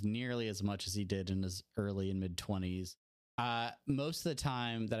games nearly as much as he did in his early and mid 20s. Most of the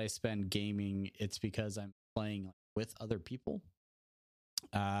time that I spend gaming, it's because I'm playing with other people.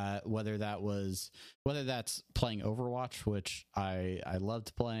 Whether that's playing Overwatch, which I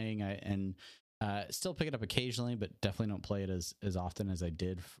loved playing, and still pick it up occasionally, but definitely don't play it as often as I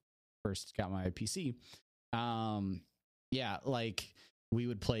did first got my PC. Like we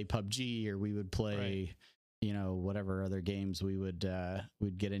would play PUBG, or we would play, whatever other games we'd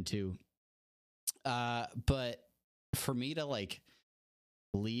get into. But for me to like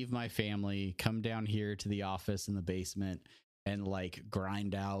leave my family, come down here to the office in the basement, and like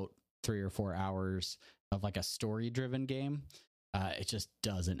grind out 3 or 4 hours of like a story driven game, it just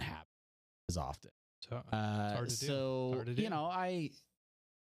doesn't happen as often. So it's hard to do. Hard to do.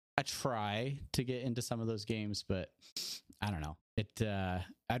 I try to get into some of those games, but I don't know.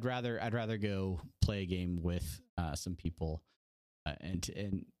 I'd rather go play a game with some people,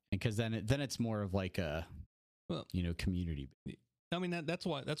 and because then it's more of like a community. I mean that's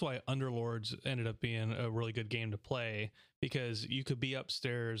why Underlords ended up being a really good game to play, because you could be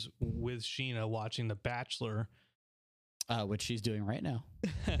upstairs with Sheena watching The Bachelor, which she's doing right now,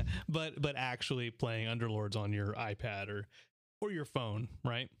 but actually playing Underlords on your iPad or your phone,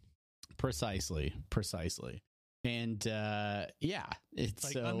 right? Precisely. And it's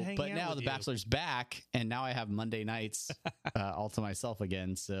like, so. But now The Bachelor's back, and now I have Monday nights all to myself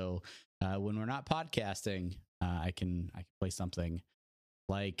again. So when we're not podcasting, I can play something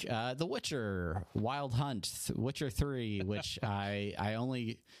like The Witcher, Wild Hunt, Witcher 3, which I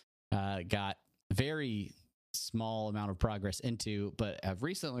only got very small amount of progress into, but have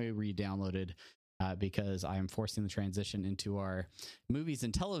recently re-downloaded because I am forcing the transition into our movies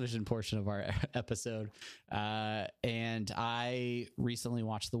and television portion of our episode. And I recently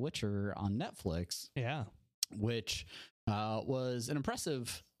watched The Witcher on Netflix. Yeah. Which was an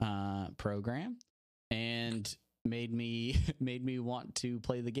impressive program, and made me want to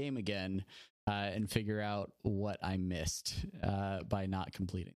play the game again and figure out what I missed by not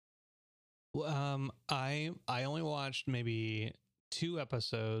completing. I only watched maybe 2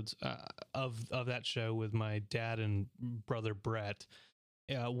 episodes of that show with my dad and brother Brett.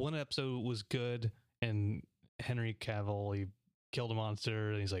 One episode was good, and Henry Cavill, he killed a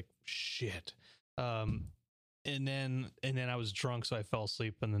monster, and he's like, shit. And then I was drunk, so I fell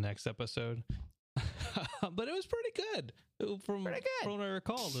asleep in the next episode. But it was pretty good. From what I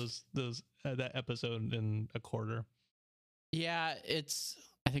recall, those that episode in a quarter. Yeah,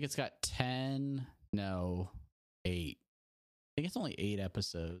 I think it's got 8. I think it's only 8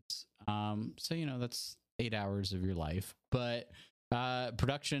 episodes. So that's 8 hours of your life. But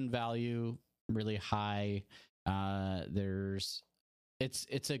production value really high. It's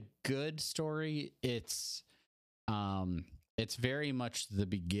a good story. It's very much the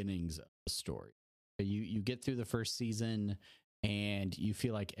beginnings of the story. You get through the first season, and you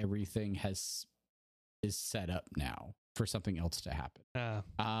feel like everything is set up now for something else to happen.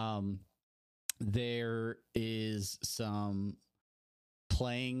 There is some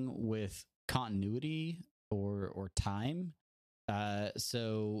playing with continuity or time.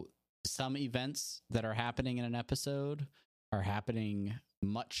 So some events that are happening in an episode are happening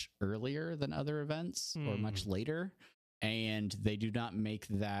much earlier than other events or much later, and they do not make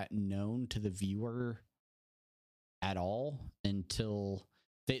that known to the viewer at all until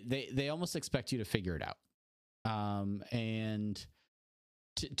they almost expect you to figure it out. And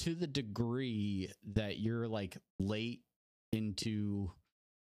to the degree that you're like late into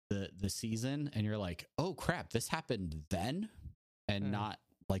the season and you're like, oh crap, this happened then, and not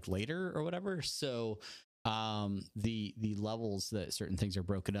like later or whatever. So the levels that certain things are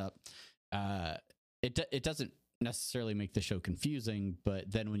broken up, it doesn't necessarily make the show confusing,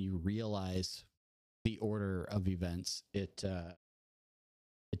 but then when you realize the order of events, it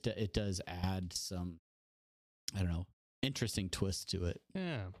does add some, I don't know, interesting twist to it.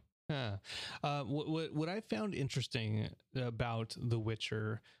 Yeah. What I found interesting about The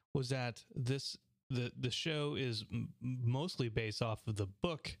Witcher was that the show is mostly based off of the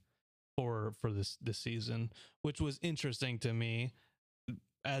book for this season, which was interesting to me,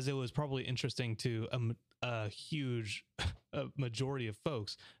 as it was probably interesting to a huge majority of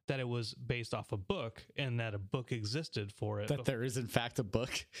folks that it was based off a book and that a book existed for it. That there is in fact a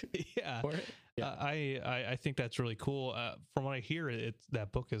book. Yeah. For it. Yeah. I think that's really cool. From what I hear,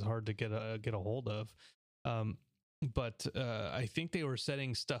 that book is hard to get a hold of. But I think they were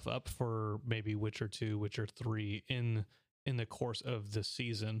setting stuff up for maybe Witcher 2, Witcher 3 in the course of this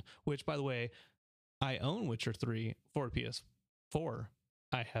season, which, by the way, I own Witcher 3 for PS4.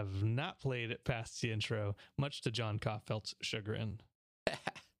 I have not played it past the intro, much to John Kauffeld's chagrin.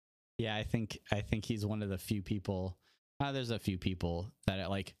 Yeah, I think he's one of the few people. There's a few people that are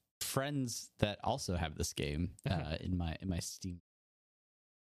like friends that also have this game in my Steam.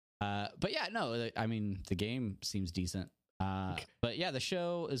 But yeah, no, I mean the game seems decent. Okay. But yeah, the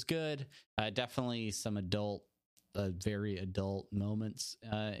show is good. Definitely some very adult moments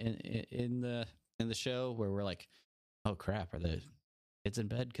in the show where we're like, oh crap, are the kids in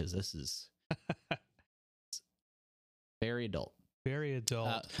bed? Because this is very adult. Very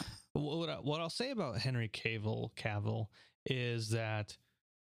adult. What I'll say about Henry Cavill is that,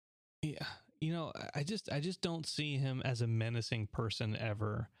 yeah, you know, I just don't see him as a menacing person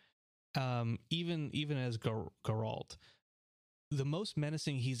ever. Even as Geralt, the most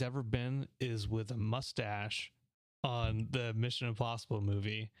menacing he's ever been is with a mustache on the Mission Impossible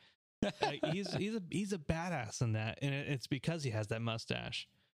movie. He's a badass in that, and it's because he has that mustache.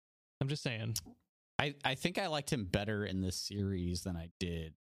 I'm just saying. I think I liked him better in this series than I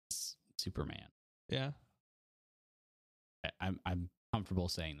did Superman. Yeah, I'm comfortable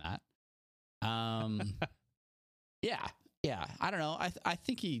saying that. Yeah. I don't know. I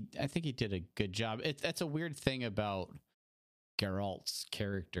think he did a good job. That's a weird thing about Geralt's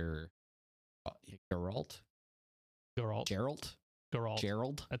character. Gerald. Geraldine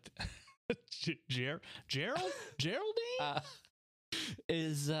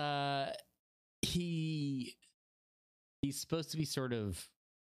is he's supposed to be sort of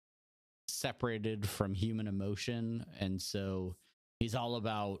separated from human emotion, and so he's all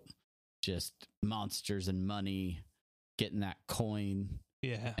about just monsters and money, getting that coin,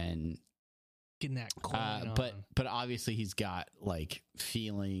 and getting that coin. But obviously he's got like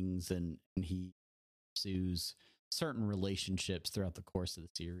feelings, and he pursues certain relationships throughout the course of the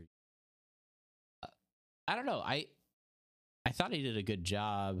series. I don't know. I thought he did a good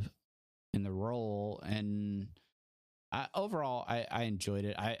job in the role, and overall, I enjoyed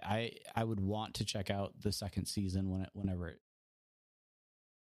it. I would want to check out the second season whenever it.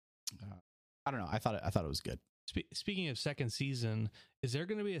 I don't know. I thought it was good. Speaking of second season, is there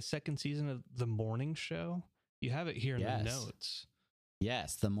going to be a second season of The Morning Show? You have it here in the notes.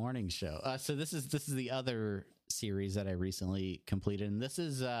 Yes, The Morning Show. So this is the other series that I recently completed, and this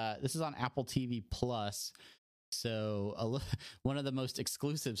is on Apple TV Plus. So one of the most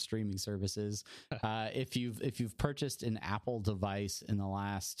exclusive streaming services. If you've purchased an Apple device in the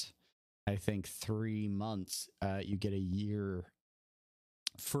last, I think, 3 months, you get a year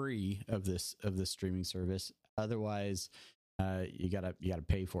free of this streaming service. Otherwise, you gotta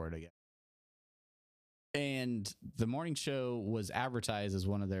pay for it again. And The Morning Show was advertised as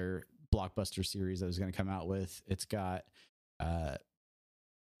one of their blockbuster series that was going to come out with. It's got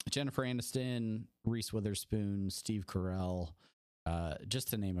Jennifer Aniston, Reese Witherspoon, Steve Carell, just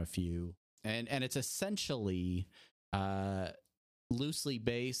to name a few. And it's essentially loosely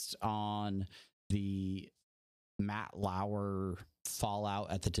based on the Matt Lauer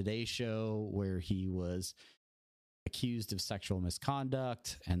fallout at the Today Show, where he was accused of sexual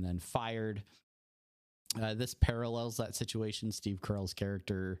misconduct and then fired. This parallels that situation. Steve Carell's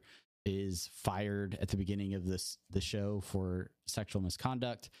character is fired at the beginning of the show for sexual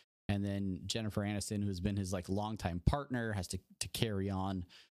misconduct, and then Jennifer Aniston, who's been his like longtime partner, has to carry on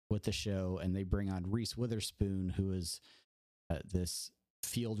with the show, and they bring on Reese Witherspoon, who is this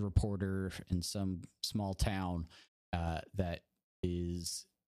field reporter in some small town that ends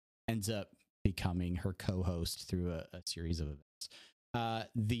up becoming her co-host through a series of events.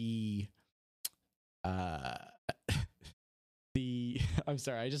 I'm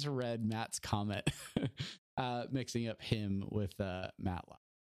sorry, I just read Matt's comment, mixing up him with Matt Lauer.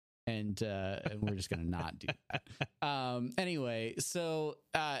 and we're just gonna not do that. Anyway, so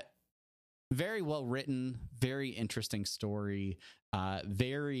very well written, very interesting story,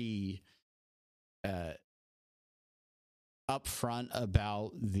 very upfront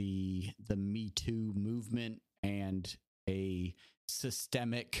about the Me Too movement and a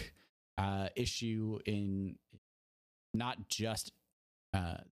systemic issue in not just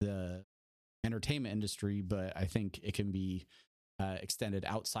the entertainment industry, but I think it can be extended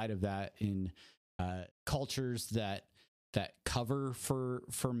outside of that in cultures that cover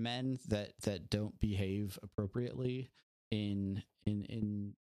for men that don't behave appropriately in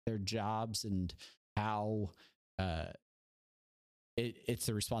their jobs, and how it's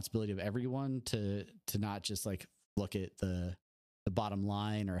the responsibility of everyone to not just like look at the bottom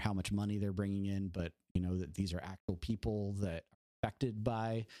line or how much money they're bringing in, but you know that these are actual people that are affected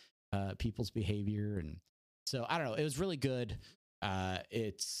by people's behavior. And so I don't know, it was really good.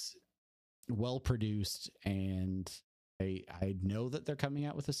 It's well produced, and I know that they're coming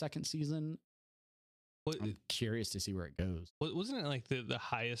out with a second season. I'm curious to see where it goes. Wasn't it like the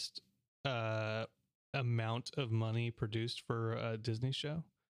highest amount of money produced for a Disney show?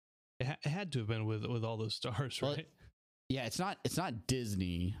 It had to have been with all those stars, right? Yeah, it's not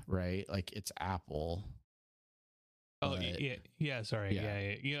Disney, right? Like it's Apple. Oh, yeah. Sorry,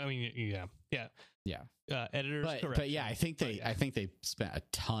 yeah. I mean, yeah. Editors, but yeah, I think they spent a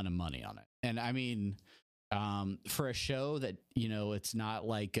ton of money on it, and I mean, for a show that, you know, it's not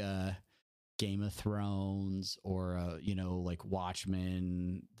like Game of Thrones or you know, like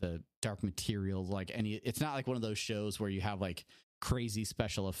Watchmen, the Dark Materials, like it's not like one of those shows where you have like crazy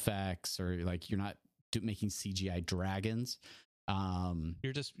special effects or like you're not making CGI dragons.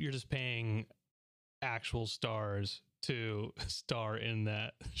 You're just paying actual stars to star in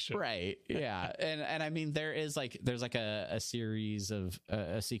that show. Right. Yeah. and I mean, there's like a series of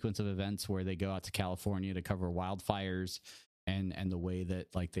a sequence of events where they go out to California to cover wildfires, and the way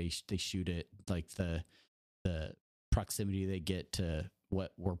that like they shoot it, like the proximity they get to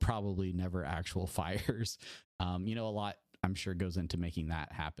what were probably never actual fires. You know, a lot I'm sure goes into making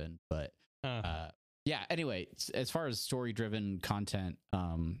that happen, but yeah, anyway, as far as story driven content,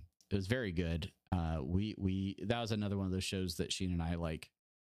 it was very good. We that was another one of those shows that Sheen and I like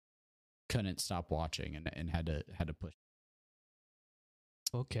couldn't stop watching and had to push.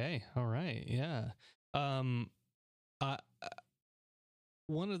 Okay, all right, yeah.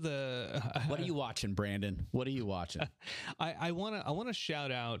 One of the what are you watching, Brandon? What are you watching? I want to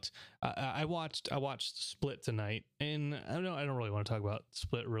shout out. I watched Split tonight, and I don't really want to talk about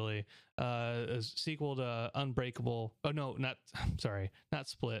Split really. A sequel to Unbreakable. Oh no, not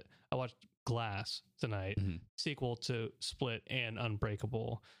Split. I watched Glass tonight, sequel to Split and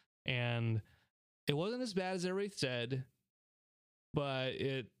Unbreakable, and it wasn't as bad as everybody said, but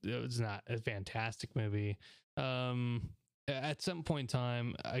it was not a fantastic movie. At some point in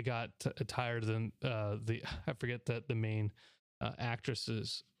time, I got tired of I forget the main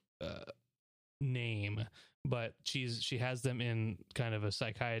actress's name, but she has them in kind of a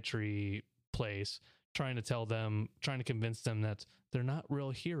psychiatry place, trying to convince them that they're not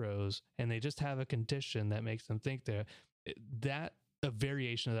real heroes and they just have a condition that makes them think a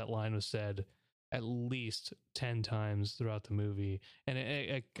variation of that line was said at least 10 times throughout the movie,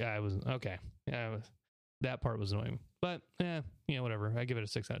 and I was okay. That part was annoying, but whatever. I give it a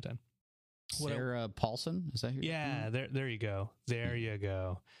 6 out of 10. Sarah Paulson, is that who? Yeah, there you go. There you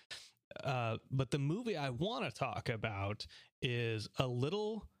go. But the movie I want to talk about is a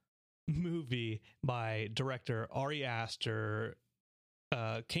little movie by director Ari Aster.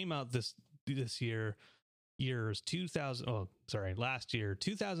 Came out this year. Last year,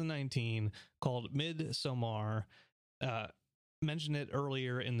 2019, called Midsommar. Mentioned it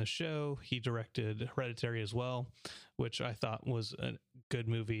earlier in the show. He directed Hereditary as well, which I thought was a good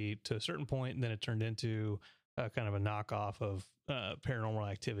movie to a certain point, and then it turned into kind of a knockoff of Paranormal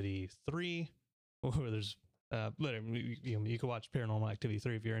Activity 3, where there's you can watch Paranormal Activity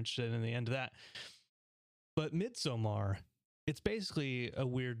 3 if you're interested in the end of that. But Midsommar, it's basically a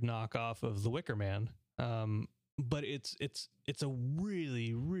weird knockoff of The Wicker Man, but it's a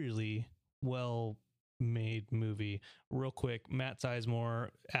really, really well made movie. Real quick, Matt Sizemore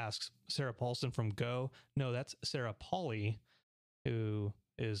asks, Sarah Paulson from Go? No, that's Sarah Pauli, who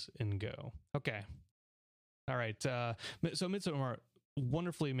is in Go. Okay. All right. So Midsommar,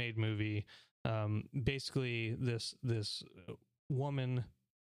 wonderfully made movie. Basically this woman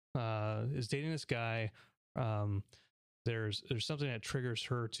is dating this guy. There's something that triggers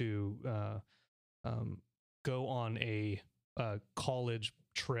her to go on a college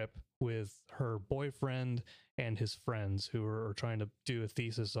trip with her boyfriend and his friends who are trying to do a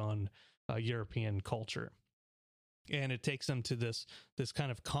thesis on European culture. And it takes them to this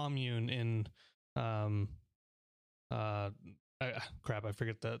kind of commune in crap, I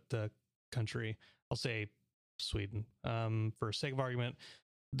forget the country. I'll say Sweden. For sake of argument,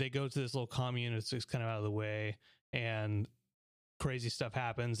 they go to this little commune. It's kind of out of the way, and crazy stuff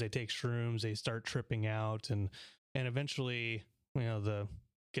happens. They take shrooms. They start tripping out, and eventually,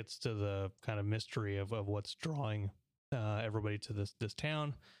 gets to the kind of mystery of what's drawing everybody to this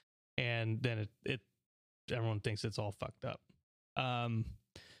town, and then it everyone thinks it's all fucked up.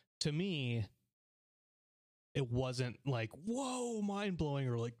 To me, it wasn't like, whoa, mind blowing,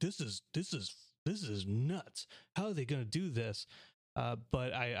 or like this is nuts. How are they going to do this?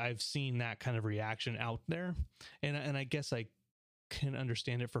 But I've seen that kind of reaction out there, and I guess I can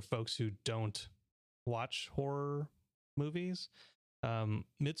understand it for folks who don't watch horror movies.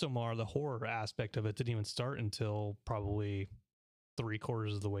 Midsommar, the horror aspect of it didn't even start until probably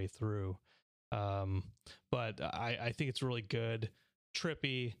 3/4 of the way through. But I think it's really good,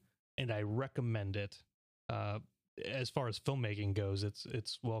 trippy, and I recommend it. As far as filmmaking goes,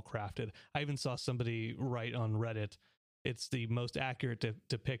 it's well crafted. I even saw somebody write on Reddit, it's the most accurate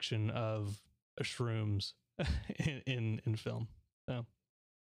depiction of shrooms in film. So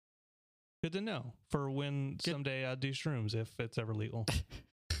good to know for when someday I do shrooms, if it's ever legal.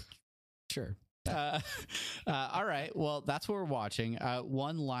 Sure. All right. Well, that's what we're watching.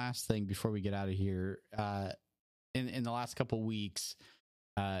 One last thing before we get out of here. In the last couple weeks,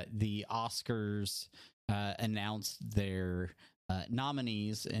 the Oscars announced their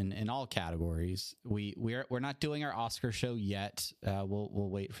nominees in all categories. We're not doing our Oscar show yet. We'll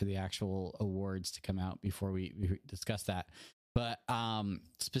wait for the actual awards to come out before we discuss that. But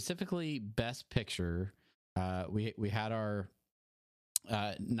specifically, Best Picture, we had our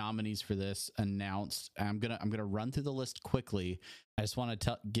nominees for this announced. I'm gonna run through the list quickly. I just want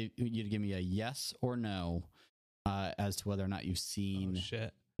to give you to give me a yes or no as to whether or not you've seen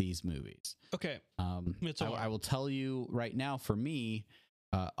these movies. Okay. I will tell you right now, for me,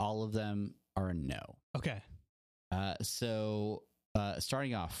 all of them are a no. Okay. So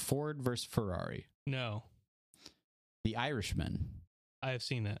starting off, Ford versus Ferrari. No. The Irishman. I have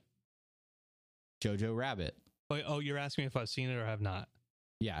seen it. Jojo Rabbit. Oh, you're asking me if I've seen it or have not?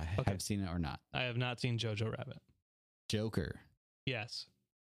 Yeah, okay. Have seen it or not. I have not seen Jojo Rabbit. Joker. Yes.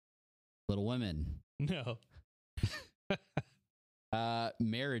 Little Women. No.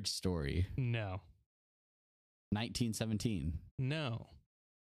 Marriage Story. No. 1917. No.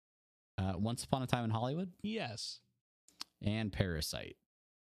 Once Upon a Time in Hollywood. Yes. And Parasite.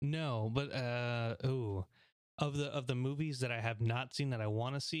 No, but of the movies that I have not seen that I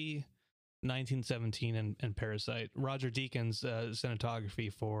want to see, 1917 and Parasite. Roger Deakins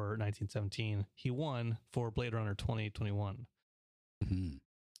cinematography for 1917. He won for Blade Runner 2021. Mm-hmm.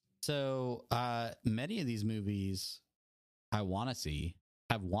 So many of these movies I want to see,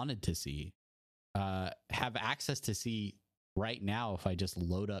 have wanted to see, have access to see right now if I just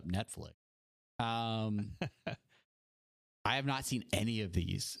load up Netflix. I have not seen any of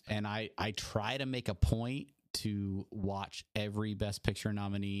these, and I try to make a point to watch every Best Picture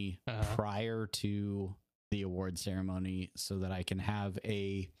nominee prior to the award ceremony so that I can have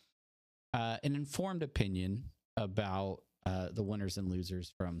an informed opinion about the winners and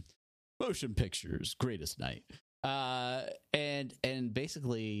losers from Motion Pictures Greatest Night. And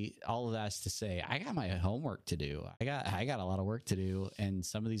basically all of that is to say, I got my homework to do. I got a lot of work to do, and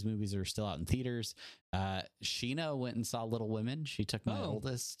some of these movies are still out in theaters. Sheena went and saw Little Women. She took my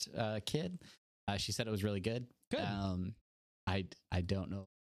oldest kid. She said it was really good. Good. I don't know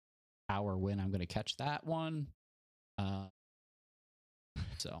how or when I'm going to catch that one. But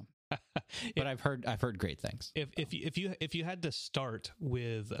I've heard great things. If you had to start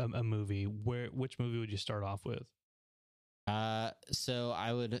with a movie, which movie would you start off with? So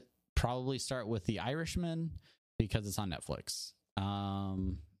I would probably start with The Irishman because it's on Netflix.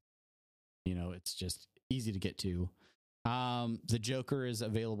 It's just easy to get to. The Joker is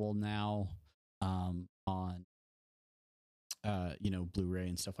available now on Blu-ray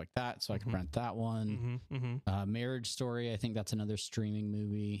and stuff like that, so I can rent that one. Marriage Story, I think that's another streaming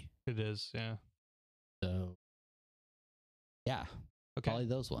movie. It is, yeah. So yeah, okay, probably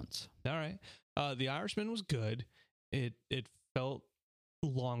those ones. All right. The Irishman was good. It felt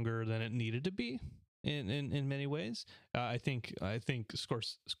longer than it needed to be in many ways. I think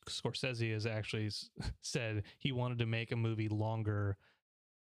Scorsese has actually said he wanted to make a movie longer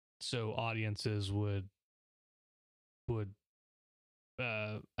so audiences would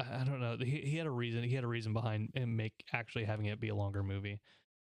I don't know. He had a reason. He had a reason behind him having it be a longer movie.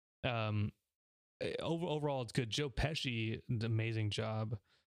 Overall, it's good. Joe Pesci, amazing job.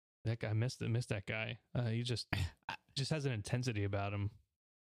 That guy missed that guy. He just has an intensity about him.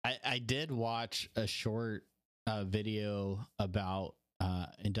 I did watch a short video about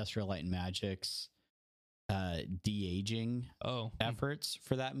Industrial Light and Magic's de-aging efforts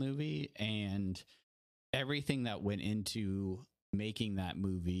for that movie, and everything that went into making that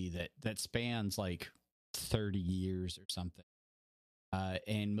movie that spans like 30 years or something.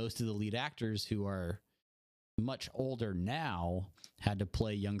 And most of the lead actors, who are much older now, had to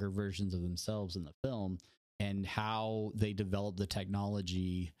play younger versions of themselves in the film, and how they developed the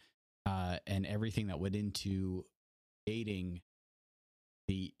technology and everything that went into creating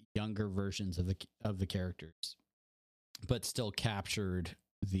the younger versions of the characters, but still captured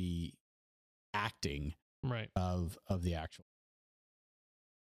the acting of the actual.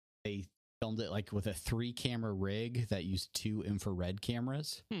 They filmed it like with a 3-camera rig that used 2 infrared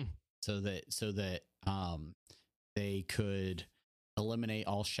cameras, so that they could eliminate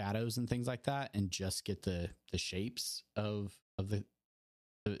all shadows and things like that, and just get the shapes of the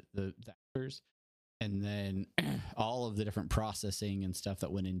actors, and then all of the different processing and stuff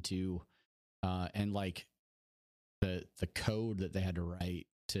that went into and like the code that they had to write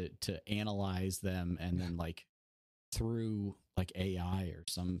to analyze them, and then like through like AI or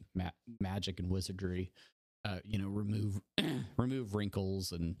some magic and wizardry, remove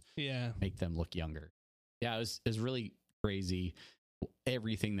wrinkles and make them look younger. Yeah, it was really crazy,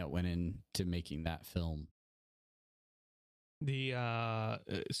 everything that went into making that film. The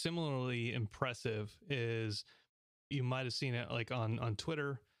similarly impressive is, you might have seen it like on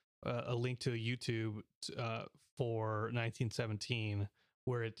Twitter, a link to a YouTube for 1917,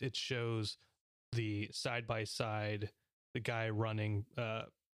 where it shows the side by side, the guy running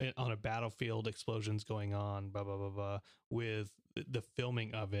on a battlefield, explosions going on, blah blah blah blah, with the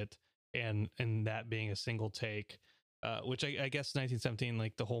filming of it, and that being a single take, which I guess 1917,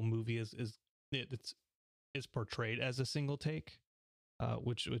 like the whole movie is portrayed as a single take,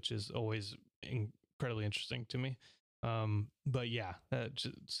 which is always incredibly interesting to me. But yeah,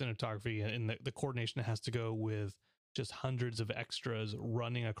 cinematography and the coordination that has to go with just hundreds of extras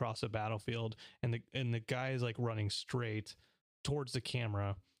running across a battlefield, and the guy is like running straight towards the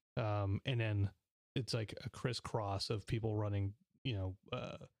camera, and then it's like a crisscross of people running,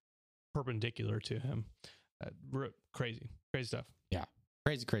 perpendicular to him. Crazy stuff. Yeah.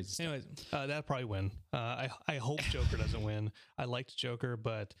 Crazy stuff. Anyways, that'll probably win. I hope Joker doesn't win. I liked Joker,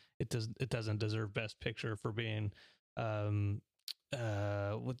 but it doesn't deserve Best Picture for being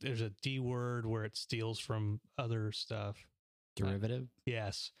there's a D word where it steals from other stuff. Derivative?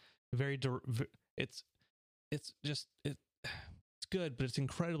 Yes. Very it's good, but it's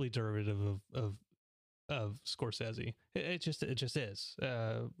incredibly derivative of Scorsese. It just is.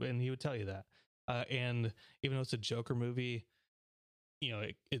 And he would tell you that. And even though it's a Joker movie,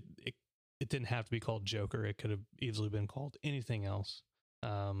 it didn't have to be called Joker. It could have easily been called anything else.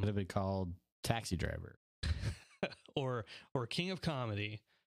 Could have been called Taxi Driver. or King of Comedy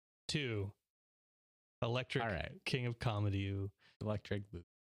 2. Electric. All right. King of Comedy. Electric Boot.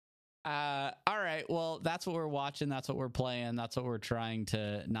 All right. Well, that's what we're watching. That's what we're playing. That's what we're trying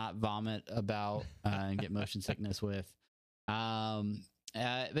to not vomit about and get motion sickness with. But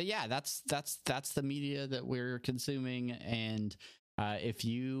yeah, that's the media that we're consuming. And if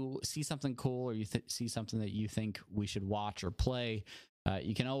you see something cool, or you see something that you think we should watch or play,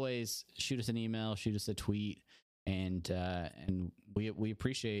 you can always shoot us an email, shoot us a tweet, and we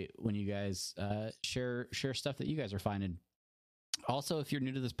appreciate when you guys share stuff that you guys are finding. Also, if you're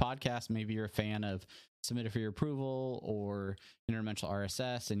new to this podcast, maybe you're a fan of Submitted for Your Approval or Interdimensional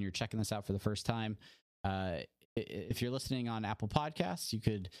RSS, and you're checking this out for the first time, if you're listening on Apple Podcasts, you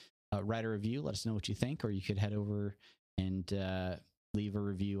could write a review, let us know what you think, or you could head over and leave a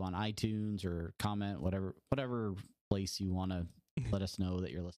review on iTunes or comment, whatever place you want to let us know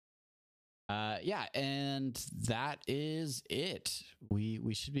that you're listening. Yeah, and that is it.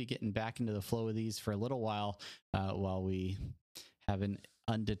 We should be getting back into the flow of these for a little while we have an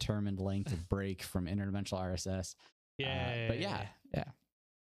undetermined length of break from Interdimensional RSS. But yeah.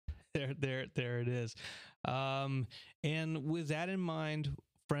 There it is. And with that in mind,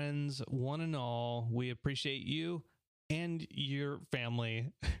 friends, one and all, we appreciate you and your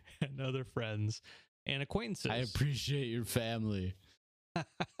family and other friends and acquaintances. I appreciate your family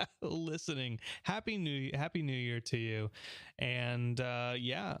listening. Happy New Year to you. And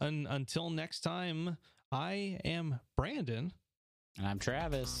until next time, I am Brandon. And I'm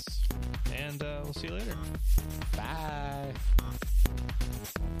Travis. And we'll see you later. Bye.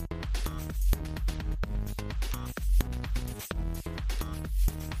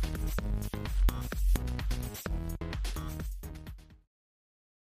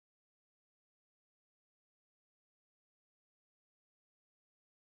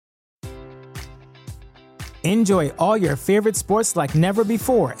 Enjoy all your favorite sports like never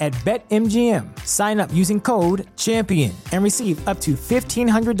before at BetMGM. Sign up using code CHAMPION and receive up to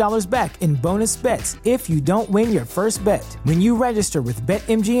 $1,500 back in bonus bets if you don't win your first bet. When you register with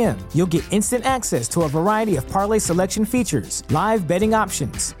BetMGM, you'll get instant access to a variety of parlay selection features, live betting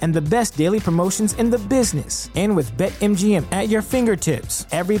options, and the best daily promotions in the business. And with BetMGM at your fingertips,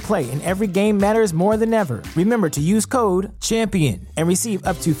 every play and every game matters more than ever. Remember to use code CHAMPION and receive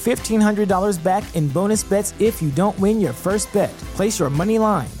up to $1,500 back in bonus bets if you don't win your first bet. Place your money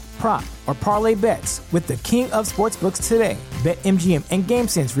line, prop, or parlay bets with the king of sportsbooks today. BetMGM and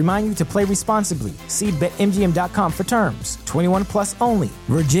GameSense remind you to play responsibly. See BetMGM.com for terms. 21 plus only.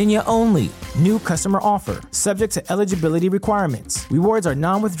 Virginia only. New customer offer. Subject to eligibility requirements. Rewards are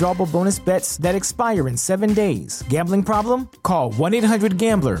non-withdrawable bonus bets that expire in 7 days. Gambling problem? Call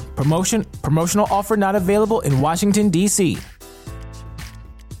 1-800-GAMBLER. Promotional offer not available in Washington, D.C.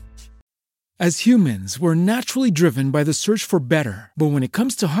 As humans, we're naturally driven by the search for better. But when it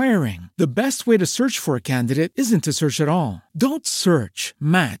comes to hiring, the best way to search for a candidate isn't to search at all. Don't search,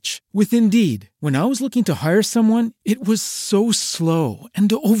 match with Indeed. When I was looking to hire someone, it was so slow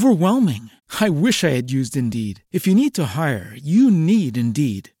and overwhelming. I wish I had used Indeed. If you need to hire, you need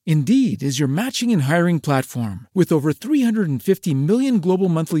Indeed. Indeed is your matching and hiring platform with over 350 million global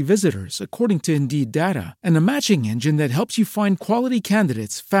monthly visitors, according to Indeed data, and a matching engine that helps you find quality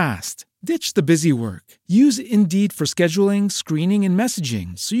candidates fast. Ditch the busy work. Use Indeed for scheduling, screening, and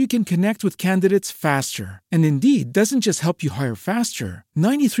messaging so you can connect with candidates faster. And Indeed doesn't just help you hire faster.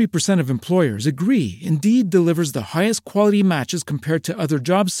 93% of employers agree Indeed delivers the highest quality matches compared to other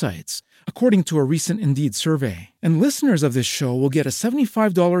job sites, according to a recent Indeed survey. And listeners of this show will get a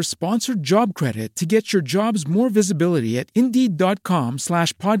 $75 sponsored job credit to get your jobs more visibility at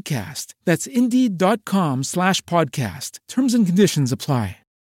Indeed.com/podcast. That's Indeed.com/podcast. Terms and conditions apply.